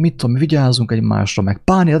egymást, meg mit tudom, vigyázzunk egymásra, meg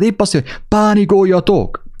hát épp azt mondja, hogy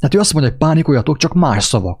pánikoljatok. Hát ő azt mondja, hogy pánikoljatok, csak más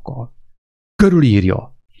szavakkal.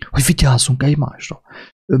 Körülírja, hogy vigyázzunk egymásra.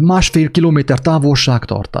 1,5 kilométer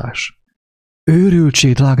távolságtartás.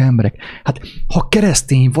 Őrültség, drága emberek. Hát, ha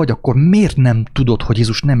keresztény vagy, akkor miért nem tudod, hogy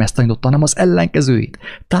Jézus nem ezt tanította, hanem az ellenkezőit?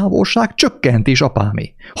 Távolság csökkentés,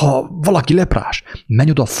 apámé. Ha valaki leprás, menj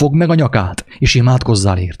oda, fogd meg a nyakát, és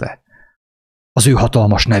imádkozzál érte. Az ő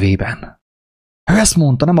hatalmas nevében. Ő ezt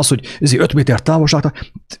mondta, nem az, hogy 5 méter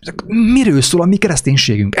távolság. Miről szól a mi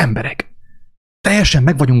kereszténységünk, emberek? Teljesen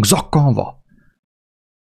meg vagyunk zakkanva.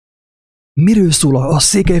 Miről szól a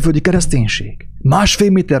székelyföldi kereszténység?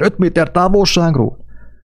 1,5 méter, 5 méter távolságról?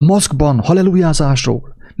 Maszkban,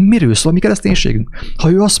 hallelujázásról? Miről szól a mi kereszténységünk?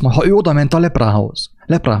 Ha ő azt mondja, ha ő oda ment a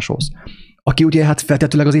lepráshoz, aki ugye hát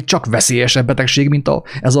feltetőleg azért csak veszélyesebb betegség, mint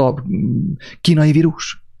ez a kínai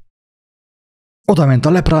vírus. Oda ment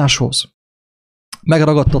a lepráshoz.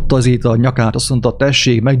 Megragadtatta azért a nyakát, azt mondta,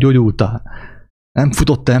 tessék, meggyógyultál. Nem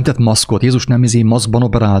futott, nem tett maszkot, Jézus nem maszkban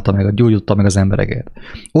operálta meg, gyógyította meg az embereket.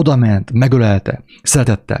 Oda ment, megölelte,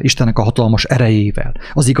 szeretettel, Istennek a hatalmas erejével,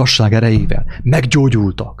 az igazság erejével,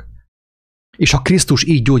 meggyógyultak. És ha Krisztus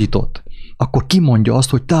így gyógyított, akkor ki mondja azt,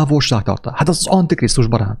 hogy távolságtartás? Hát az Antikrisztus,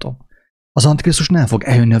 barátom. Az Antikrisztus nem fog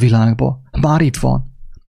eljönni a világba, már itt van.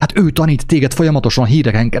 Hát ő tanít téged folyamatosan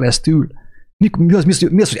híreken keresztül. Mi az,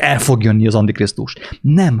 hogy el fog jönni az Antikrisztus?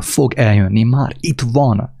 Nem fog eljönni, már itt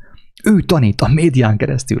van. Ő tanít a médián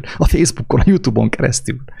keresztül, a Facebookon, a YouTube-on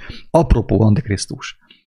keresztül. Apropó Antikrisztus.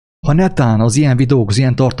 Ha netán az ilyen videók, az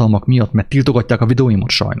ilyen tartalmak miatt, mert tiltogatják a videóimat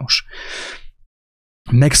sajnos,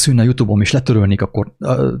 megszűnne a YouTube-on és letörölnék, akkor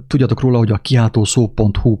tudjatok róla, hogy a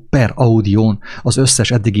kiáltószó.hu/audión az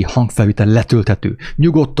összes eddigi hangfelvétel letölthető.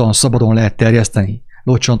 Nyugodtan, szabadon lehet terjeszteni,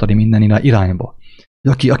 locsantani minden irányba.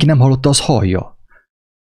 Aki nem hallotta, az hallja,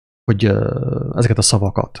 hogy ezeket a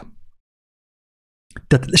szavakat.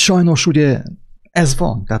 Tehát sajnos ugye Ez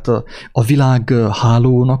van. Tehát a világ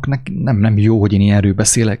hálónak nem jó, hogy én ilyenről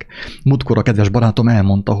beszélek. Múltkor a kedves barátom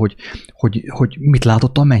elmondta, hogy mit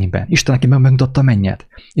látott a mennyben. Isten neki megmutatta a mennyet.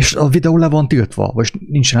 És a videó le van tiltva, vagy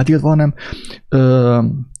nincsen letiltva, hanem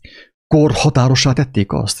korhatárossá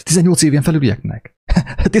tették azt. 18 éven felülieknek.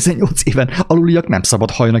 18 éven aluliak nem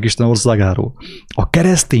szabad halljanak Isten országáról. A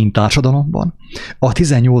keresztény társadalomban a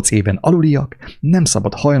 18 éven aluliak nem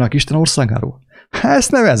szabad halljanak Isten országáról.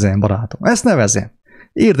 Ezt nevezem, barátom, ezt nevezem.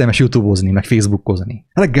 Érdemes YouTube-ozni, meg Facebookozni.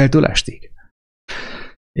 Reggeltől estig.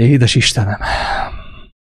 Édes Istenem.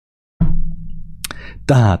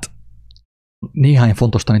 Tehát néhány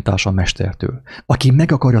fontos tanítás a mestertől. Aki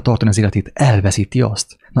meg akarja tartani az életét, elveszíti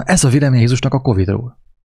azt. Na ez a vélemény Jézusnak a Covid-ról.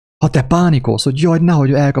 Ha te pánikolsz, hogy jaj,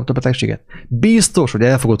 nehogy elkapta a betegséget, biztos, hogy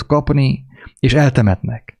el fogod kapni, és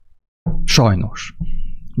eltemetnek. Sajnos.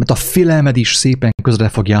 Mert a félelmed is szépen közre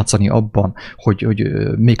fog játszani abban, hogy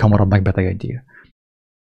még hamarabb megbetegedjél.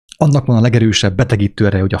 Annak van a legerősebb betegítő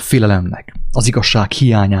ereje, hogy a félelemnek, az igazság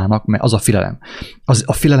hiányának, mert az a félelem.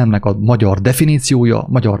 A félelemnek a magyar definíciója,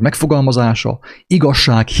 magyar megfogalmazása,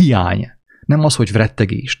 igazság hiány. Nem az, hogy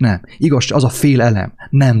rettegés, nem. Igazság, az a félelem,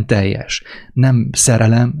 nem teljes. Nem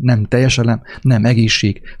szerelem, nem teljes elem, nem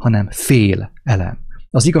egészség, hanem félelem.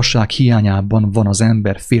 Az igazság hiányában van az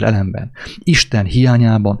ember félelemben. Isten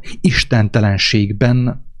hiányában,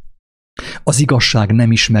 istentelenségben, az igazság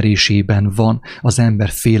nem ismerésében van az ember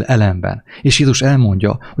félelemben. És Jézus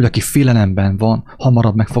elmondja, hogy aki félelemben van,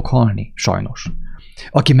 hamarabb meg fog halni, sajnos.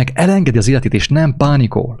 Aki meg elengedi az életét és nem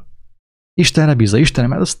pánikol, Istenre bízza,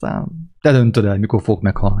 Istenem, aztán te döntöd el, mikor fog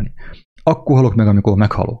meghalni. Akkor halok meg, amikor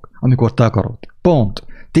meghalok, amikor te akarod. Pont.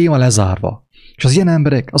 Téma lezárva. És az ilyen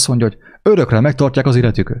emberek azt mondja, hogy örökre megtartják az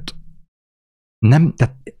életüket. Nem,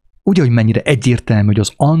 tehát ugye, hogy mennyire egyértelmű, hogy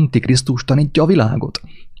az Antikrisztus tanítja a világot.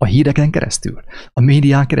 A híreken keresztül, a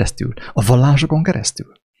médián keresztül, a vallásokon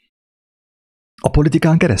keresztül, a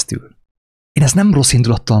politikán keresztül. Én ezt nem rossz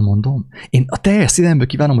indulattal mondom. Én a teljes szívemből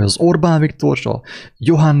kívánom, hogy az Orbán Viktor, a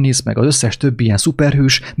Johannis, meg az összes többi ilyen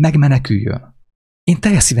szuperhős megmeneküljön. Én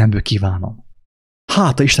teljes szívemből kívánom.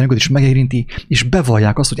 Hát, a Istenüket is megérinti, és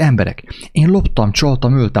bevallják azt, hogy emberek, én loptam,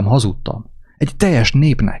 csaltam, öltem, hazudtam. Egy teljes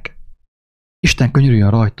népnek. Isten könyörüljön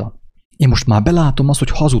rajtam. Én most már belátom azt, hogy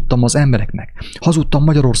hazudtam az embereknek, hazudtam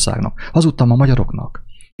Magyarországnak, hazudtam a magyaroknak.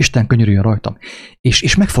 Isten könyörüljön rajtam.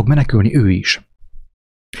 És meg fog menekülni ő is.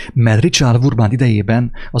 Mert Richard Wurmbrand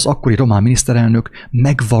idejében az akkori román miniszterelnök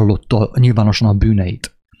megvallotta nyilvánosan a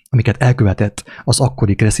bűneit, amiket elkövetett az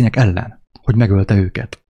akkori keresztények ellen, hogy megölte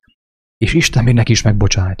őket. És Isten még neki is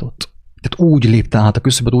megbocsájtott. Tehát úgy lépte át a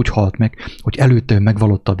küszöböt, úgy halt meg, hogy előtte ő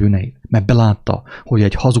megvallotta a bűneit, mert belátta, hogy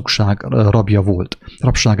egy hazugság rabja volt,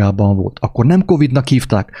 rabságában volt. Akkor nem Covidnak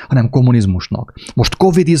hívták, hanem kommunizmusnak. Most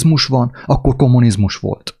covidizmus van, akkor kommunizmus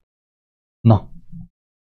volt. Na.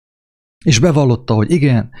 És bevallotta, hogy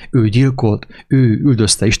igen, ő gyilkolt, ő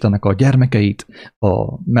üldözte Istennek a gyermekeit,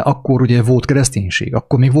 mert akkor ugye volt kereszténység,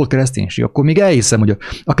 akkor még volt kereszténység, akkor még elhiszem, hogy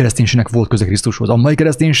a kereszténységnek volt köze Krisztushoz. A mai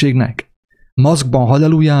kereszténységnek maszkban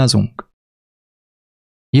hallelujázunk.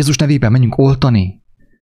 Jézus nevében menjünk oltani.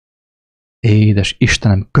 Édes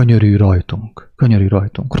Istenem, könyörülj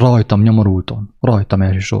rajtunk, rajtam nyomorulton, rajtam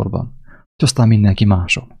elsősorban, és aztán mindenki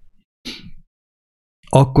máson.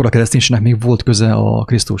 Akkor a kereszténységnek még volt köze a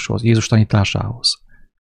Krisztushoz, Jézus tanításához.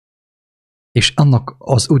 És annak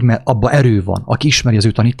az úgy, mert abban erő van, aki ismeri az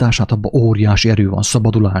ő tanítását, abban óriási erő van,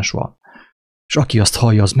 szabadulás van. És aki azt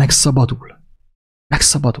hallja, az megszabadul.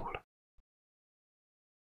 Megszabadul.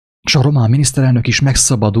 És a román miniszterelnök is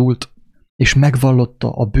megszabadult, és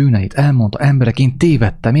megvallotta a bűneit, elmondta, emberek, én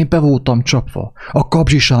tévedtem, én be voltam csapva, a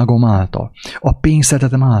kapzsiságom által, a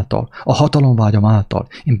pénzszeretetem által, a hatalomvágyam által,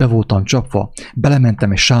 én be voltam csapva,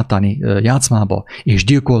 belementem egy sátáni játszmába, és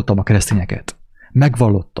gyilkoltam a keresztényeket.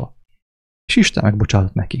 Megvallotta. És Isten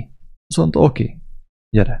megbocsátott neki. Azt mondta, oké,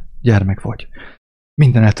 gyere, gyermek vagy.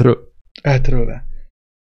 Minden eltörölve.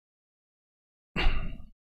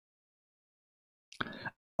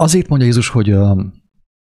 Azért mondja Jézus, hogy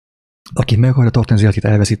aki meg akarja tartani az életét,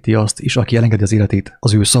 elveszíti azt, és aki elengedi az életét,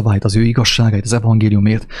 az ő szavait, az ő igazságait, az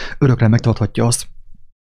evangéliumért, örökre megtarthatja azt,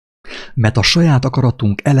 mert a saját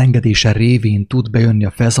akaratunk elengedése révén tud bejönni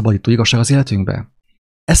a felszabadító igazság az életünkbe.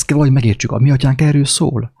 Ezt kell, hogy megértsük, a mi atyánk erről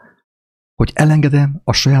szól, hogy elengedem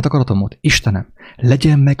a saját akaratomat. Istenem,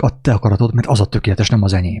 legyen meg a te akaratod, mert az a tökéletes, nem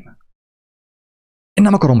az enyém. Én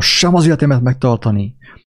nem akarom sem az életemet megtartani,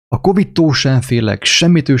 a Covid-tól sem félek,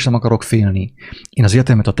 semmitől sem akarok félni. Én az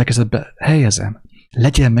életemet a te kezedbe helyezem.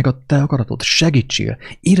 Legyen meg a te akaratod, segítsél,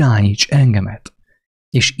 irányíts engemet.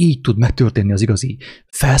 És így tud megtörténni az igazi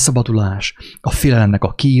felszabadulás, a félelemnek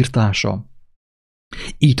a kiírtása,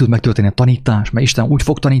 Így tud megtörténni a tanítás, mert Isten úgy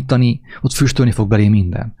fog tanítani, ott füstölni fog belé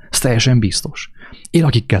minden. Ez teljesen biztos. Én,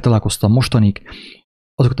 akikkel találkoztam mostanig,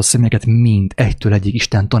 azokat a személyeket mind egytől egyig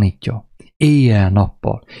Isten tanítja.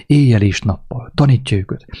 Éjjel-nappal, éjjel és nappal tanítja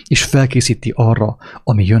őket, és felkészíti arra,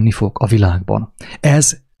 ami jönni fog a világban.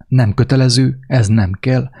 Ez nem kötelező, ez nem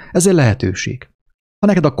kell, ez egy lehetőség. Ha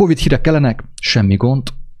neked a Covid hírek kellenek, semmi gond,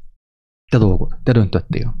 te dolgod, te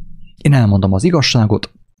döntöttél. Én elmondom az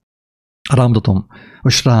igazságot,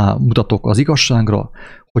 rámutatok az igazságra,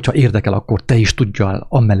 hogyha érdekel, akkor te is tudjál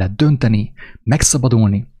amellett dönteni,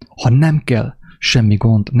 megszabadulni. Ha nem kell, semmi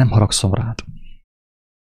gond, nem haragszom rád.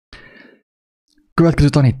 Következő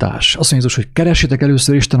tanítás. Azt mondja Jézus, hogy keressétek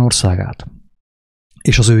először Isten országát,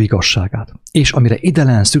 és az ő igazságát. És amire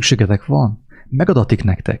idelen szükségetek van, megadatik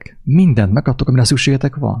nektek. Mindent megadtok, amire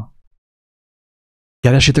szükségetek van.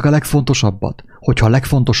 Keressétek a legfontosabbat. Hogyha a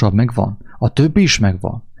legfontosabb megvan, a többi is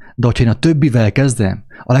megvan. De hogyha én a többivel kezdem,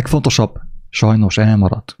 a legfontosabb sajnos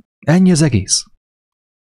elmarad. Ennyi az egész.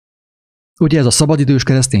 Ugye ez a szabadidős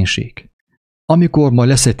kereszténység. Amikor majd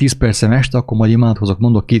lesz egy 10 percem este, akkor majd imádkozok,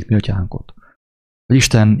 mondok 2 miltyánkot.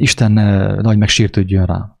 Isten nagy megsértődjön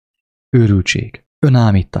rám. Őrültség.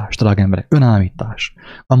 Önállítás, drága emberek, önállítás.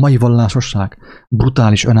 A mai vallásosság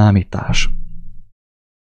brutális önállítás.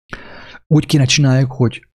 Úgy kéne csináljuk,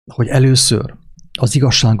 hogy először az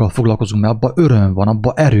igazsággal foglalkozunk, mert abban öröm van,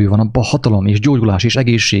 abban erő van, abban hatalom és gyógyulás és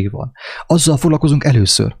egészség van. Azzal foglalkozunk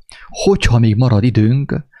először. Hogyha még marad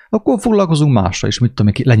időnk, akkor foglalkozunk másra is, mit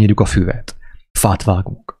tudom, lenyírjuk a füvet. Fát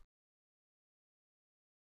vágunk.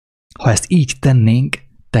 Ha ezt így tennénk,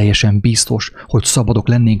 teljesen biztos, hogy szabadok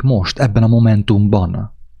lennénk most, ebben a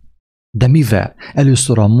momentumban. De mivel?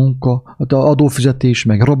 Először a munka, az adófizetés,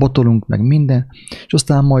 meg robotolunk, meg minden, és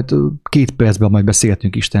aztán majd 2 percben majd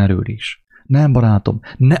beszélgetünk Istenről is. Nem, barátom,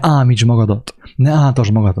 ne ámítsd magadat, ne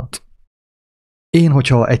áltasd magadat. Én,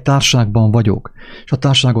 hogyha egy társaságban vagyok, és a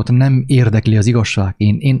társaságot nem érdekli az igazság,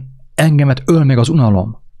 engemet öl meg az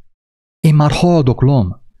unalom. Én már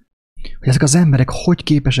haldoklom, hogy ezek az emberek hogy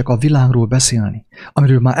képesek a világról beszélni,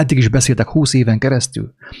 amiről már eddig is beszéltek 20 éven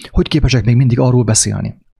keresztül, hogy képesek még mindig arról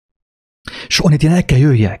beszélni. És onnit én el kell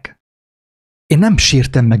jöjjek. Én nem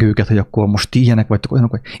sértem meg őket, hogy akkor most ti ilyenek vagytok,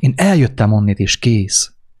 olyanok vagy. Én eljöttem onnit, és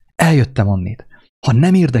kész. Eljöttem onnit. Ha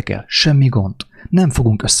nem érdekel, semmi gond. Nem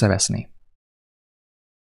fogunk összeveszni.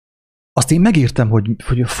 Azt én megértem, hogy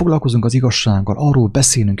foglalkozunk az igazsággal, arról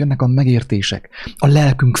beszélünk, ennek a megértések. A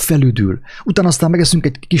lelkünk felüdül. Utána aztán megeszünk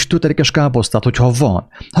egy kis töltelékes káposztát, hogyha van.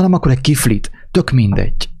 Hanem akkor egy kiflit. Tök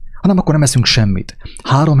mindegy. Hanem akkor nem eszünk semmit.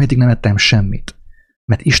 3 hétig nem ettem semmit.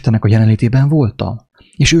 Mert Istennek a jelenlétében voltam.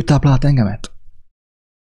 És ő táplált engemet.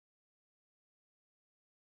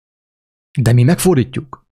 De mi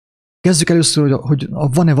megfordítjuk. Kezdjük először, hogy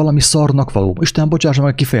van-e valami szarnak való. Isten bocsássa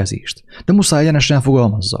meg a kifejezést. De muszáj egyenesen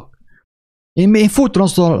fogalmazzak. Én folyton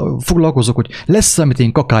azzal foglalkozok, hogy lesz, amit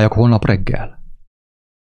én kakáljak holnap reggel.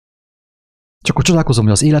 Csak hogy csodálkozom,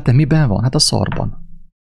 hogy az életem miben van? Hát a szarban.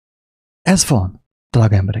 Ez van,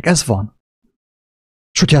 drága emberek, ez van.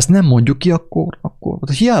 És hogyha ezt nem mondjuk ki, akkor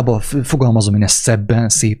hiába fogalmazom én ezt szebben,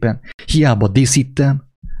 szépen, hiába díszítem.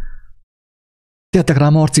 Tettek rá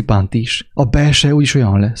marcipánt is, a belső úgyis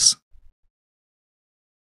olyan lesz.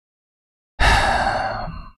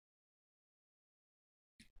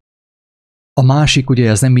 A másik, ugye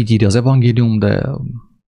ez nem így írja az evangélium, de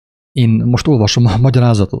én most olvasom a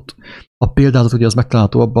magyarázatot. A példázat ugye az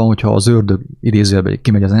megtalálható abban, hogyha az ördög idézőjelben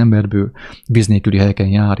kimegy az emberből, víz nélküli helyeken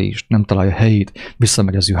jár, és nem találja helyét,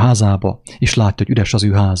 visszamegy az ő házába, és látja, hogy üres az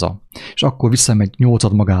ő háza. És akkor visszamegy 8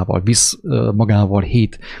 magával, visz magával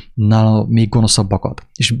 7 nála még gonoszabbakat,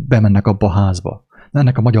 és bemennek abba a házba.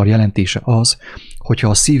 Ennek a magyar jelentése az, hogyha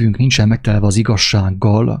a szívünk nincsen megtelve az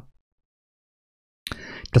igazsággal,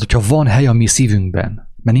 tehát, hogyha van hely a mi szívünkben,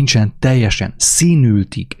 mert nincsen teljesen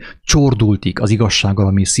színültig, csordultig az igazsággal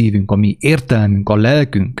a mi szívünk, a mi értelmünk, a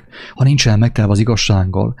lelkünk, ha nincsen megtelve az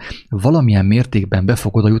igazsággal, valamilyen mértékben be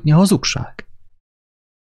fog oda jutni a hazugság.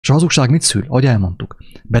 És a hazugság mit szül? Ahogy elmondtuk.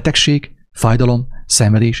 Betegség, fájdalom,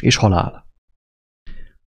 szenvedés és halál.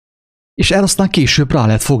 És el aztán később rá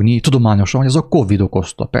lehet fogni tudományosan, hogy az a Covid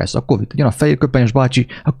okozta. Persze, a Covid. Ugyan a fejérköpenyes bácsi,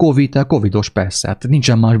 a Covidos, persze, hát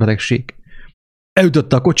nincsen más betegség.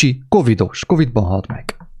 Elütötte a kocsi, Covidban halt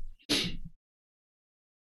meg.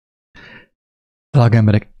 Drága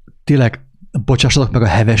emberek, tényleg bocsássatok meg a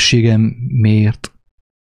hevességemért,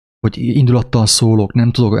 hogy indulattal szólok,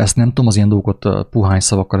 nem tudom az ilyen dolgokat puhány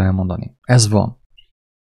szavakkal elmondani. Ez van.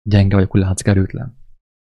 Gyenge vagyok, úgy látszik, erőtlen.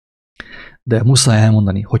 De muszáj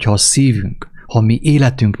elmondani, hogyha a szívünk, ha mi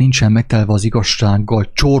életünk nincsen megtelve az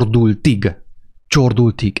igazsággal, csordultig,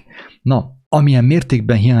 na, amilyen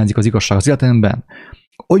mértékben hiányzik az igazság az életemben,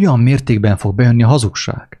 olyan mértékben fog bejönni a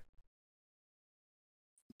hazugság.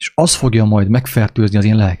 És az fogja majd megfertőzni az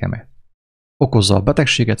én lelkemet. Okozza a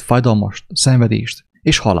betegséget, fájdalmast, szenvedést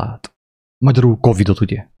és halált. Magyarul Covidot,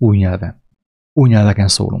 ugye, új nyelven. Új nyelveken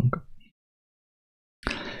szólunk.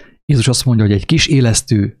 Jézus azt mondja, hogy egy kis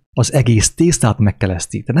élesztő az egész tésztát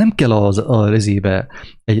megkeleszti. Tehát nem kell a rezébe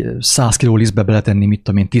egy 100 kg lisztbe beletenni, mit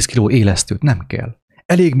tudom én, 10 kg élesztőt. Nem kell.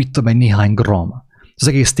 Elég, mit tudom én, néhány gram. Az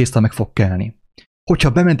egész tészta meg fog kelni.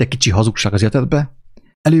 Hogyha bement egy kicsi hazugság az életedbe,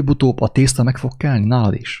 előbb-utóbb a tészta meg fog kelni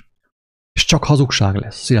nálad is. És csak hazugság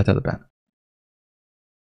lesz az életedben.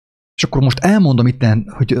 És akkor most elmondom itten,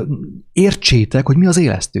 hogy értsétek, hogy mi az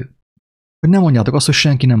élesztő. Hogy nem mondjátok azt, hogy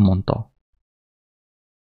senki nem mondta.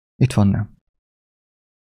 Itt van nem.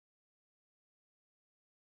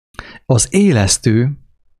 Az élesztő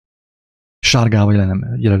sárgával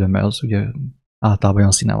jelölöm, az ugye általában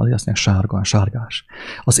olyan színával élesztőnek sárga, sárgás.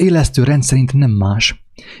 Az élesztő rendszerint nem más,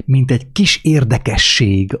 mint egy kis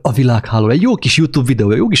érdekesség a világhálón. Egy jó kis YouTube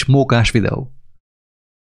videó, egy jó kis mókás videó.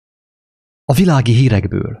 A világi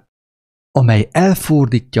hírekből, amely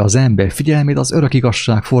elfordítja az ember figyelmét az örök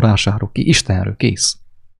igazság forrásáról, ki Istenről, kész.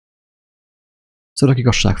 Az örök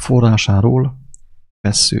igazság forrásáról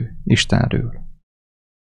vessző Istenről.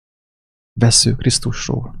 Vessző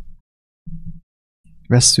Krisztusról.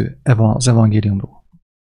 Vessző az evangéliumról.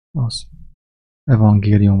 Az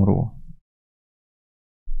evangéliumról.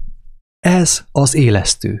 Ez az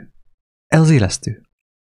élesztő. Ez az élesztő.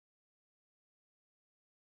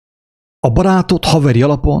 A barátod haveri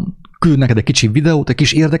alapon küld neked egy kicsi videót, egy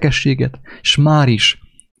kis érdekességet, és már is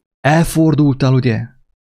elfordultál, ugye?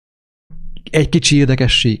 Egy kicsi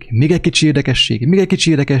érdekesség, még egy kicsi érdekesség, még egy kicsi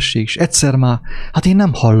érdekesség, és egyszer már, hát én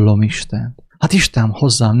nem hallom Istent. Hát Isten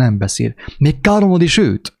hozzám nem beszél. Még káromod is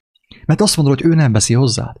őt. Mert azt mondod, hogy ő nem beszél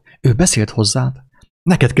hozzád. Ő beszélt hozzád.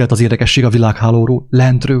 Neked kellett az érdekesség a világhálóról,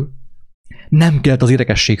 lentről. Nem kellett az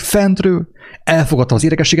érdekesség fentről, elfogadta az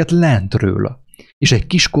érdekességet lentről. És egy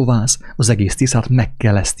kis kovász az egész tisztát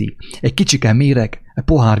megkeleszti. Egy kicsike méreg, egy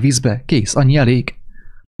pohár vízbe, kész, annyi elég.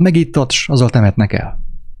 Megittatsz, azzal temetnek el.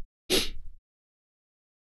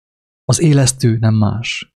 Az élesztő nem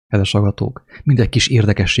más, kedves hallgatók, mint egy kis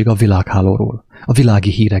érdekesség a világhálóról, a világi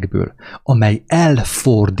hírekből, amely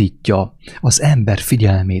elfordítja az ember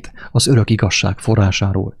figyelmét az örök igazság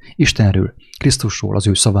forrásáról, Istenről, Krisztusról, az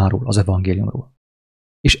ő szaváról, az evangéliumról.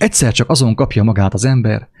 És egyszer csak azon kapja magát az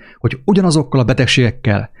ember, hogy ugyanazokkal a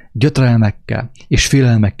betegségekkel, gyötrelmekkel és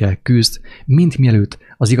félelmekkel küzd, mint mielőtt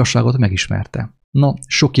az igazságot megismerte. Na,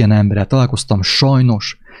 sok ilyen emberrel találkoztam,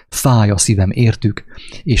 sajnos fáj a szívem értük,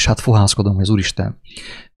 és hát fohászkodom, hogy az Úristen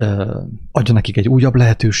adja nekik egy újabb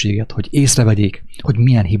lehetőséget, hogy észrevegyék, hogy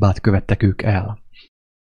milyen hibát követtek ők el.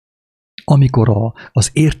 Amikor az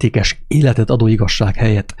értékes életet adó igazság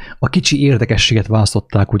helyett a kicsi érdekességet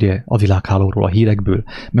választották ugye a világhálóról, a hírekből,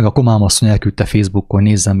 meg a komámasszony elküldte Facebookon,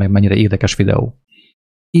 nézzem meg, mennyire érdekes videó.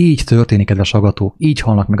 Így történik, kedves hallgatók, így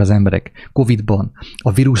halnak meg az emberek Covid-ban,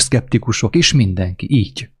 a vírusszkeptikusok és mindenki,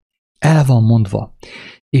 így. El van mondva.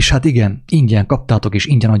 És hát igen, ingyen kaptátok és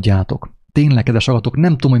ingyen adjátok. Tényleg, kedves hallgatók,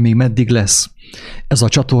 nem tudom, hogy még meddig lesz ez a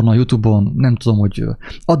csatorna YouTube-on, nem tudom, hogy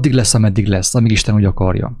addig lesz, ameddig lesz, amíg Isten úgy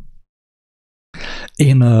akarja.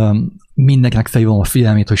 Én mindenkinek felhívom a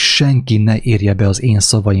figyelmét, hogy senki ne érje be az én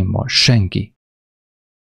szavaimmal, senki.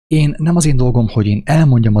 Nem az én dolgom, hogy én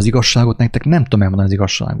elmondjam az igazságot, nektek nem tudom elmondani az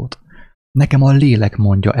igazságot. Nekem a lélek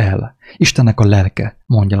mondja el. Istennek a lelke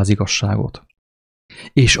mondja az igazságot.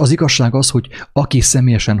 És az igazság az, hogy aki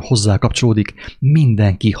személyesen hozzá kapcsolódik,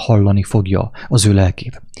 mindenki hallani fogja az ő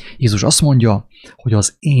lelkét. Jézus azt mondja, hogy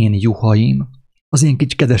az én juhaim, az én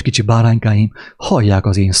kedves kicsi báránykáim hallják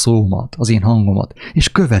az én szómat, az én hangomat,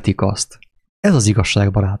 és követik azt. Ez az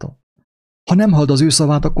igazság, barátom. Ha nem hallod az ő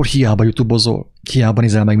szavát, akkor hiába YouTube-ozol, hiába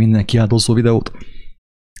nézel meg minden kiáltózó videót,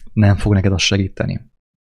 nem fog neked azt segíteni.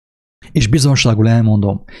 És bizonságul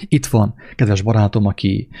elmondom, itt van kedves barátom,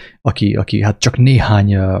 aki hát csak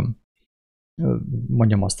néhány,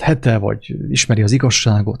 mondjam azt, hete, vagy ismeri az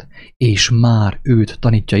igazságot, és már őt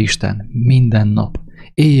tanítja Isten minden nap,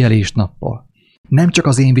 éjjel és nappal. Nem csak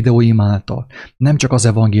az én videóim által, nem csak az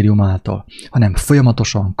evangélium által, hanem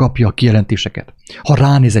folyamatosan kapja a kijelentéseket. Ha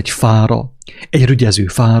ránéz egy fára, egy rügyező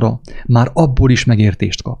fára, már abból is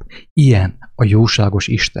megértést kap. Ilyen a jóságos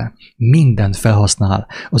Isten. Mindent felhasznál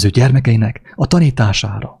az ő gyermekeinek a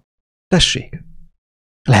tanítására. Tessék!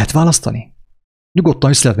 Lehet választani? Nyugodtan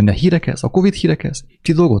vissza lehet menni a hírekhez, a Covid hírekhez.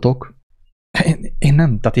 Ti dolgotok? Én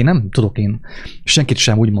nem tudok senkit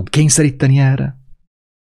sem úgymond kényszeríteni erre.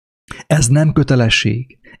 Ez nem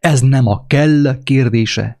kötelesség, ez nem a kell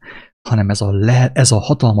kérdése, hanem ez a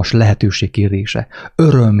hatalmas lehetőség kérdése.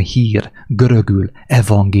 Örömhír, görögül,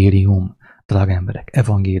 evangélium, drága emberek,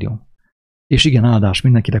 evangélium. És igen, áldás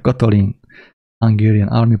mindenkire, Katalin, Hungarian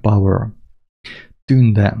Army Power,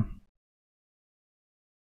 Tünde.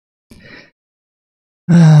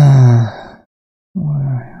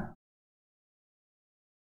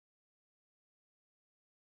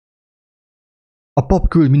 A pap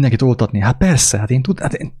küld mindenkit oltatni. Hát persze,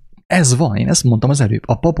 ez van, én ezt mondtam az előbb.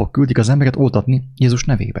 A papok küldik az embereket oltatni Jézus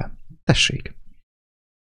nevébe. Tessék.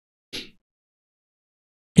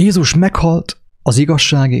 Jézus meghalt az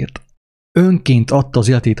igazságért, önként adta az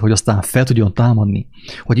életét, hogy aztán fel tudjon támadni,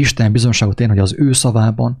 hogy Isten bizonságot éljen, hogy az ő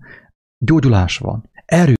szavában gyógyulás van,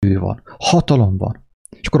 erő van, hatalom van.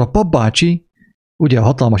 És akkor a papbácsi, ugye a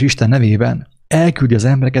hatalmas Isten nevében elküldi az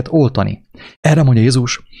embereket oltani. Erre mondja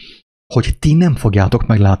Jézus, hogy ti nem fogjátok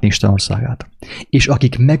meglátni Isten országát. És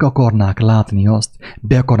akik meg akarnák látni azt,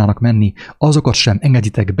 be akarnának menni, azokat sem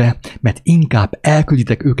engeditek be, mert inkább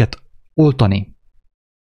elkülditek őket oltani.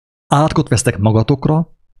 Átkot vesztek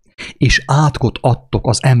magatokra, és átkot adtok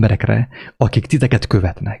az emberekre, akik titeket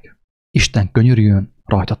követnek. Isten könyörüljön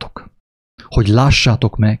rajtatok. Hogy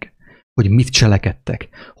lássátok meg, hogy mit cselekedtek,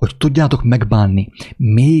 hogy tudjátok megbánni,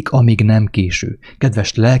 még amíg nem késő.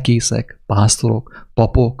 Kedves lelkészek, pásztorok,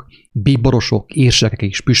 papok, bíborosok, érsekek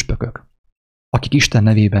és püspökök, akik Isten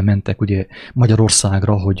nevében mentek ugye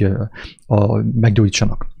Magyarországra, hogy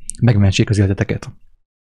meggyógyítsanak, megmentsék az életeteket.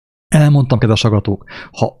 Elmondtam, kedves hallgatók,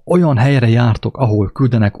 ha olyan helyre jártok, ahol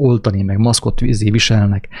küldenek oltani, meg maszkot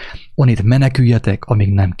viselnek, onnét meneküljetek,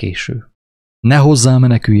 amíg nem késő. Ne hozzá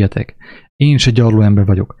meneküljetek. Én is egy gyarló ember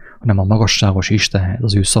vagyok, hanem a magasságos Istenhez,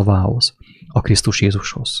 az ő szavához, a Krisztus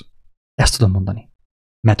Jézushoz. Ezt tudom mondani.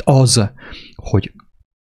 Mert az, hogy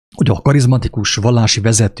a karizmatikus vallási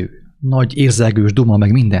vezető, nagy érzelgős duma,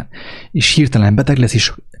 meg minden, és hirtelen beteg lesz,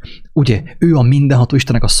 és ugye ő a mindenható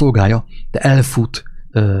Istennek a szolgája, de elfut,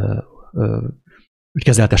 hogy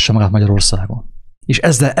kezeltesse magát Magyarországon. És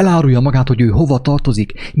ezzel elárulja magát, hogy ő hova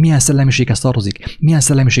tartozik, milyen szellemiséghez tartozik, milyen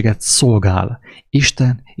szellemiséget szolgál.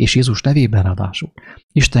 Isten és Jézus nevében ráadásul.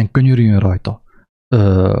 Isten könyörüljön rajta.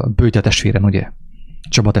 Bőtje testvéren, ugye?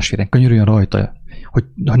 Csaba testvéren, könyörüljön rajta, hogy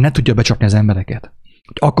ne tudja becsapni az embereket.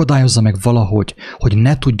 Hogy akadályozza meg valahogy, hogy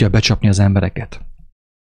ne tudja becsapni az embereket.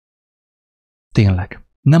 Tényleg.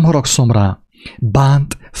 Nem haragszom rá.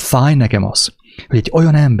 Bánt, fáj nekem az, hogy egy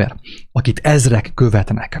olyan ember, akit ezrek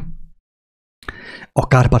követnek, a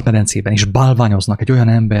Kárpát-medencében is bálványoznak, egy olyan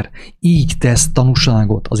ember így tesz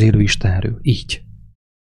tanúságot az élő Istenről. Így.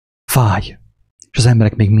 Fáj. És az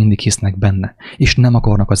emberek még mindig hisznek benne, és nem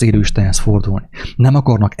akarnak az élő Istenhez fordulni. Nem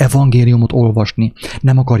akarnak evangéliumot olvasni,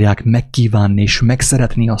 nem akarják megkívánni és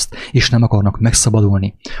megszeretni azt, és nem akarnak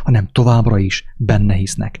megszabadulni, hanem továbbra is benne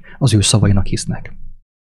hisznek, az ő szavainak hisznek.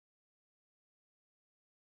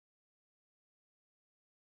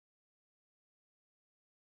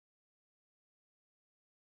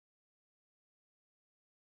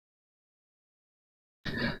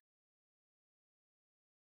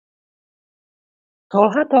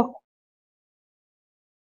 Szólhatok?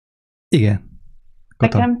 Igen.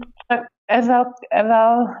 Nekem csak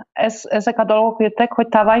ezek a dolgok jöttek, hogy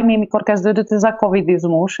tavaly mikor kezdődött ez a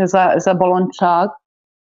covidizmus, ez a bolondság,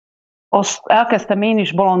 azt elkezdtem én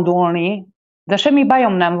is bolondulni, de semmi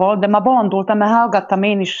bajom nem volt, de már bolondultam, mert hallgattam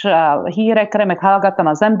én is a hírekre, meg hallgattam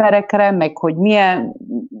az emberekre, meg hogy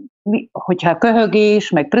hogyha köhögés,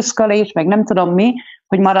 meg prüszkölés, meg nem tudom mi,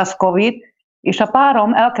 hogy már az Covid, és a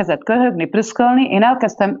párom elkezdett köhögni, prüszkölni, én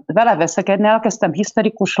elkezdtem vele veszekedni, elkezdtem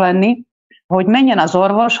hiszterikus lenni, hogy menjen az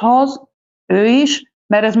orvoshoz, ő is,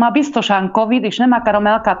 mert ez már biztosan Covid, és nem akarom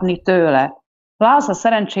elkapni tőle. Láza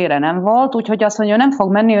szerencsére nem volt, úgyhogy azt mondja, nem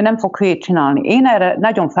fog menni, ő nem fog hülyét csinálni. Én erre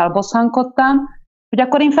nagyon felbosszankodtam, hogy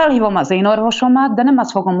akkor én felhívom az én orvosomat, de nem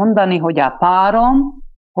azt fogom mondani, hogy a párom,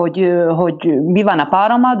 hogy mi van a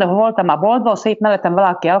párommal, de voltam a boltban, szép mellettem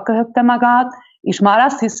valaki elköhögte magát, és már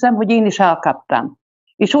azt hiszem, hogy én is elkaptam.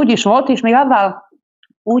 És úgy is volt, és még avval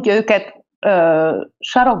úgy őket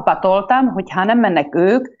sarokba toltam, hogy ha nem mennek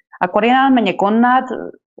ők, akkor én elmenjek onnát,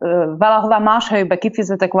 valahova más helyükbe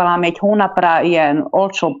kifizetek valami egy hónapra ilyen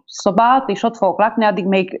olcsóbb szobát, és ott fogok lakni, addig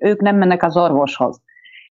még ők nem mennek az orvoshoz.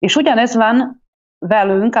 És ugyanez van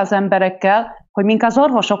velünk, az emberekkel, hogy mink az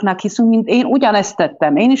orvosoknak hiszünk, mint én ugyanezt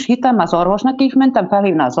tettem. Én is hittem az orvosnak, és mentem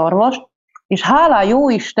felhívni az orvost, és hála jó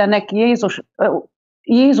Istennek,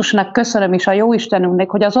 Jézusnak köszönöm, és a jó Istenünknek,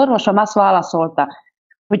 hogy az orvosom azt válaszolta,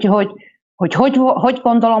 hogy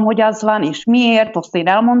gondolom, hogy az van, és miért, azt én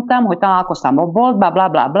elmondtam, hogy találkoztam a boltba, bla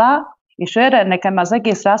bla bla, és erre nekem az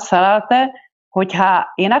egészre azt felelte,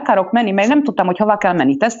 hogyha én akarok menni, mert nem tudtam, hogy hova kell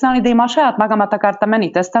menni tesztelni, de én már saját magamat akartam menni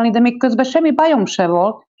tesztelni, de még közben semmi bajom se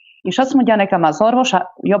volt. És azt mondja nekem az orvos,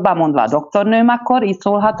 jobban mondva a doktornőm akkor, így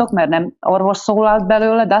szólhatok, mert nem orvos szólalt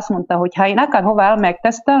belőle, de azt mondta, hogy ha én akar hova elmegyek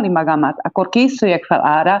tesztelni magamat, akkor készüljek fel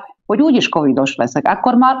arra, hogy úgyis covidos leszek,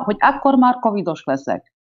 akkor már covidos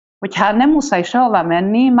leszek. Hogyha nem muszáj sehova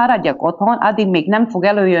menni, maradjak otthon, addig még nem fog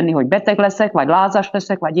előjönni, hogy beteg leszek, vagy lázas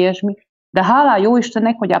leszek, vagy ilyesmi. De hálá jó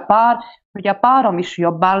Istennek, hogy a párom is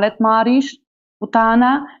jobban lett már is,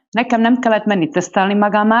 utána nekem nem kellett menni tesztelni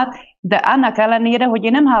magamat, de annak ellenére, hogy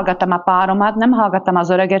én nem hallgattam a páromat, nem hallgattam az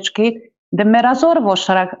öregecskét, de mert az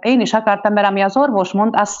orvosra, én is akartam, mert ami az orvos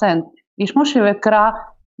mond, az szent. És most jövök rá,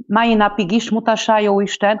 mai napig is mutassa jó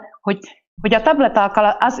Isten, hogy a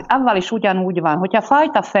tabletákkal avval is ugyanúgy van, hogyha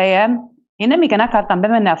fájt a fejem, én nem igen akartam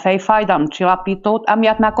bemenni a fejfájdalomcsillapítót,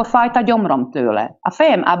 amiatt már akkor fájt a gyomrom tőle. A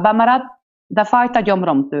fejem abban maradt, de fájt a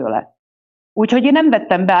gyomrom tőle. Úgyhogy én nem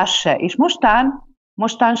vettem be azt se. És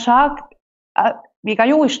mostanság, még a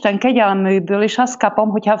jóisten kegyelméből is azt kapom,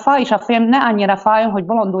 hogyha fáj is a fejem, ne annyira fájjon, hogy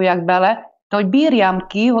bolonduljak bele, de hogy bírjam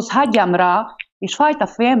ki, hagyjam rá, és fájt a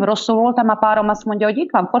fejem, rosszul voltam, a párom azt mondja, hogy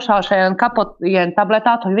itt van Fosalsajon, kapott ilyen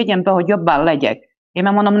tabletát, hogy vegyem be, hogy jobban legyek. Én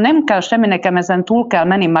már mondom, nem kell semmi, nekem ezen túl kell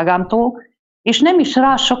menni magamtól, és nem is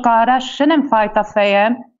rá sokára, se nem fájt a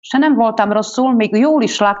fejem, se nem voltam rosszul, még jól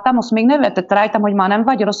is laktam, azt még nevetett rajtam, hogy már nem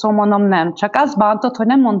vagy rosszul, mondom nem. Csak az bántott, hogy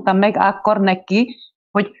nem mondtam meg akkor neki,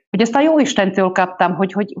 hogy ezt a Jóistentől kaptam,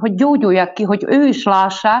 hogy gyógyuljak ki, hogy ő is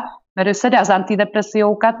lássa, mert ő szedi az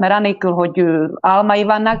antidepressziókat, mert anélkül, hogy álmai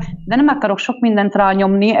vannak, de nem akarok sok mindent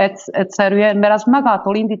rányomni egyszerűen, mert az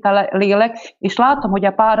magától indít a lélek, és látom, hogy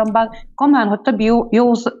a páromban komolyan, hogy több jó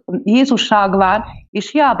Jézusság van,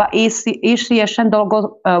 és hiába észélyesen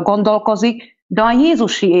gondolkozik, de a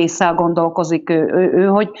Jézusi ésszel gondolkozik ő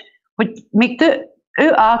hogy még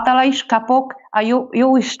ő általa is kapok a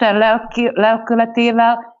Jóisten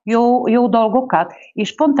lelkületével jó dolgokat.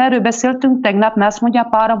 És pont erről beszéltünk tegnap, mert azt mondja a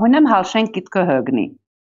párom, hogy nem hall senkit köhögni.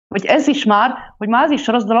 Hogy ez is már, hogy már az is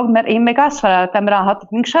rossz dolog, mert én meg azt feleltem rá, hát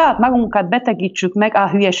mink saját magunkat betegítsük meg a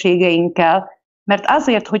hülyeségeinkkel, mert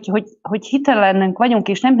azért, hogy hitelenünk vagyunk,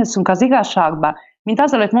 és nem hiszünk az igazságba, mint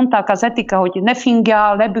azelőtt mondták az etika, hogy ne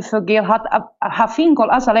fingjál, ne büfögél, hát ha fingol,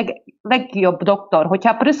 az a legjobb doktor,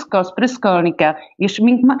 hogyha prüszkölni kell. És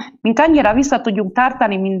mink annyira vissza tudjunk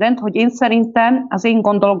tartani mindent, hogy én szerintem az én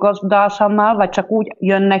gondolkodásommal, vagy csak úgy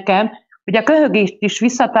jön nekem, hogy a köhögést is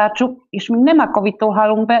visszatartsuk, és még nem a Covid-tól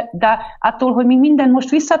hallunk be, de attól, hogy mi mindent most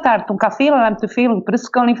visszatartunk, a félelemtől félünk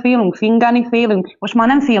prüszkölni, félünk fingani, most már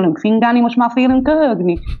nem félünk fingani, most már félünk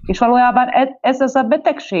köhögni. És valójában ez az a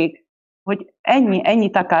betegség, hogy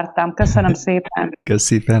ennyit akartam. Köszönöm szépen.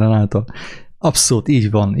 Köszönöm szépen, Renáta. Abszolút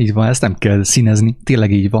így van, ezt nem kell színezni,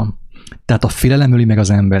 tényleg így van. Tehát a félelem öli meg az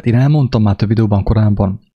embert. Én elmondtam már több videóban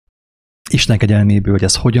korábban, Isten kegyelméből, hogy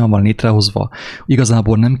ez hogyan van létrehozva.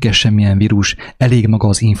 Igazából nem kell semmilyen vírus, elég maga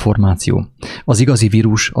az információ. Az igazi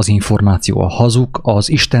vírus az információ, a hazug, az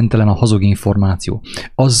istentelen, a hazug információ.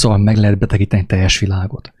 Azzal meg lehet betegíteni teljes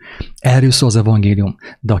világot. Erről szól az evangélium,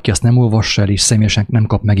 de aki azt nem olvassa el és személyesen nem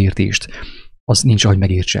kap megértést, az nincs, ahogy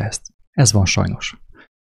megértse ezt. Ez van sajnos.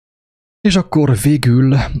 És akkor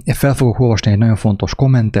végül fel fogok olvasni egy nagyon fontos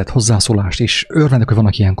kommentet, hozzászólást, és örvendek, hogy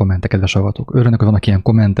vannak ilyen kommentek, kedves hallgatók. Örvendek, hogy vannak ilyen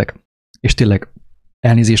kommentek. És tényleg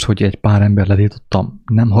elnézést, hogy egy pár ember letiltottam.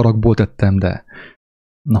 Nem haragból tettem, de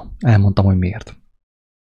elmondtam, hogy miért.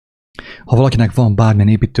 Ha valakinek van bármilyen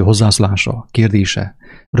építő hozzászólása, kérdése,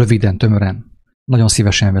 röviden, tömören, nagyon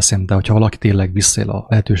szívesen veszem, de hogyha valaki tényleg visszaél a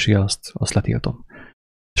lehetőséggel, azt letiltom.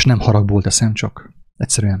 És nem haragból teszem, csak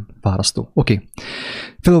egyszerűen fárasztó. Oké.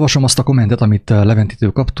 Felolvasom azt a kommentet, amit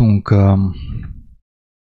Leventitől kaptunk,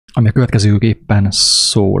 ami a következő éppen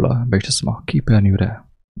szól. Be is teszem a képernyőre.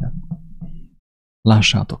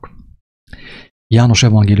 Lássátok. János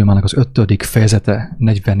evangéliumának az 5. fejezete,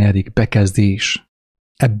 44. bekezdés.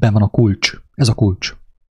 Ebben van a kulcs. Ez a kulcs.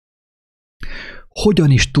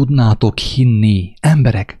 Hogyan is tudnátok hinni,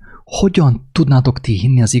 emberek, hogyan tudnátok ti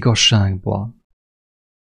hinni az igazságba?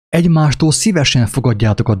 Egymástól szívesen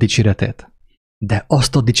fogadjátok a dicséretet, de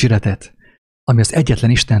azt a dicséretet, ami az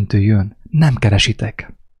egyetlen Istentől jön, nem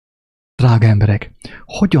keresitek. Drága emberek,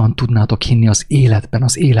 hogyan tudnátok hinni az életben,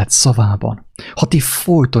 az élet szavában, ha ti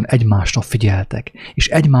folyton egymásra figyeltek, és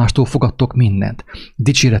egymástól fogadtok mindent,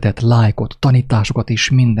 dicséretet, lájkot, tanításokat és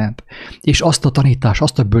mindent, és azt a tanítást,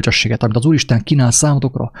 azt a bölcsességet, amit az Úristen kínál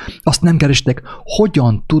számotokra, azt nem keresitek,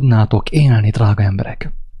 hogyan tudnátok élni, drága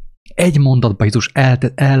emberek? Egy mondatban Jézus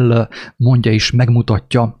elmondja és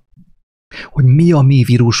megmutatja, hogy mi a mi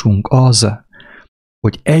vírusunk az,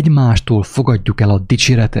 hogy egymástól fogadjuk el a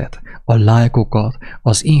dicséretet, a lájkokat,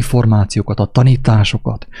 az információkat, a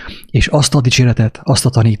tanításokat, és azt a dicséretet, azt a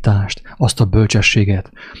tanítást, azt a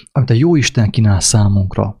bölcsességet, amit a Jóisten kínál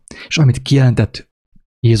számunkra, és amit kijelentett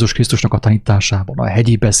Jézus Krisztusnak a tanításában, a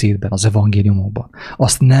hegyi beszédben, az evangéliumokban,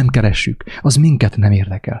 azt nem keressük, az minket nem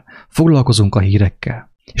érdekel. Foglalkozunk a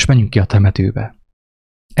hírekkel, és menjünk ki a temetőbe.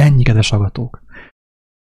 Ennyi, kedves hallgatók.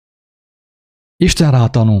 Isten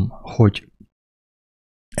rátanom, hogy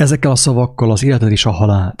ezekkel a szavakkal az életet és a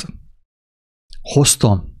halált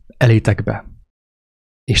hoztam elétekbe,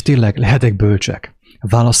 és tényleg lehetek bölcsek,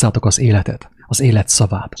 válasszátok az életet, az élet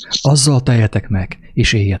szavát, azzal teljetek meg,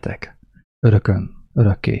 és éljetek. Örökön,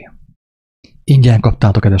 örökké. Ingyen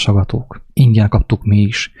kaptátok, kedves hallgatók, ingyen kaptuk mi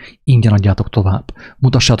is, ingyen adjátok tovább,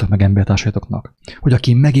 mutassátok meg embertársaitoknak, hogy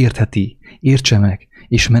aki megértheti, értse meg,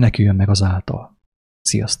 és meneküljön meg azáltal.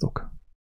 Sziasztok!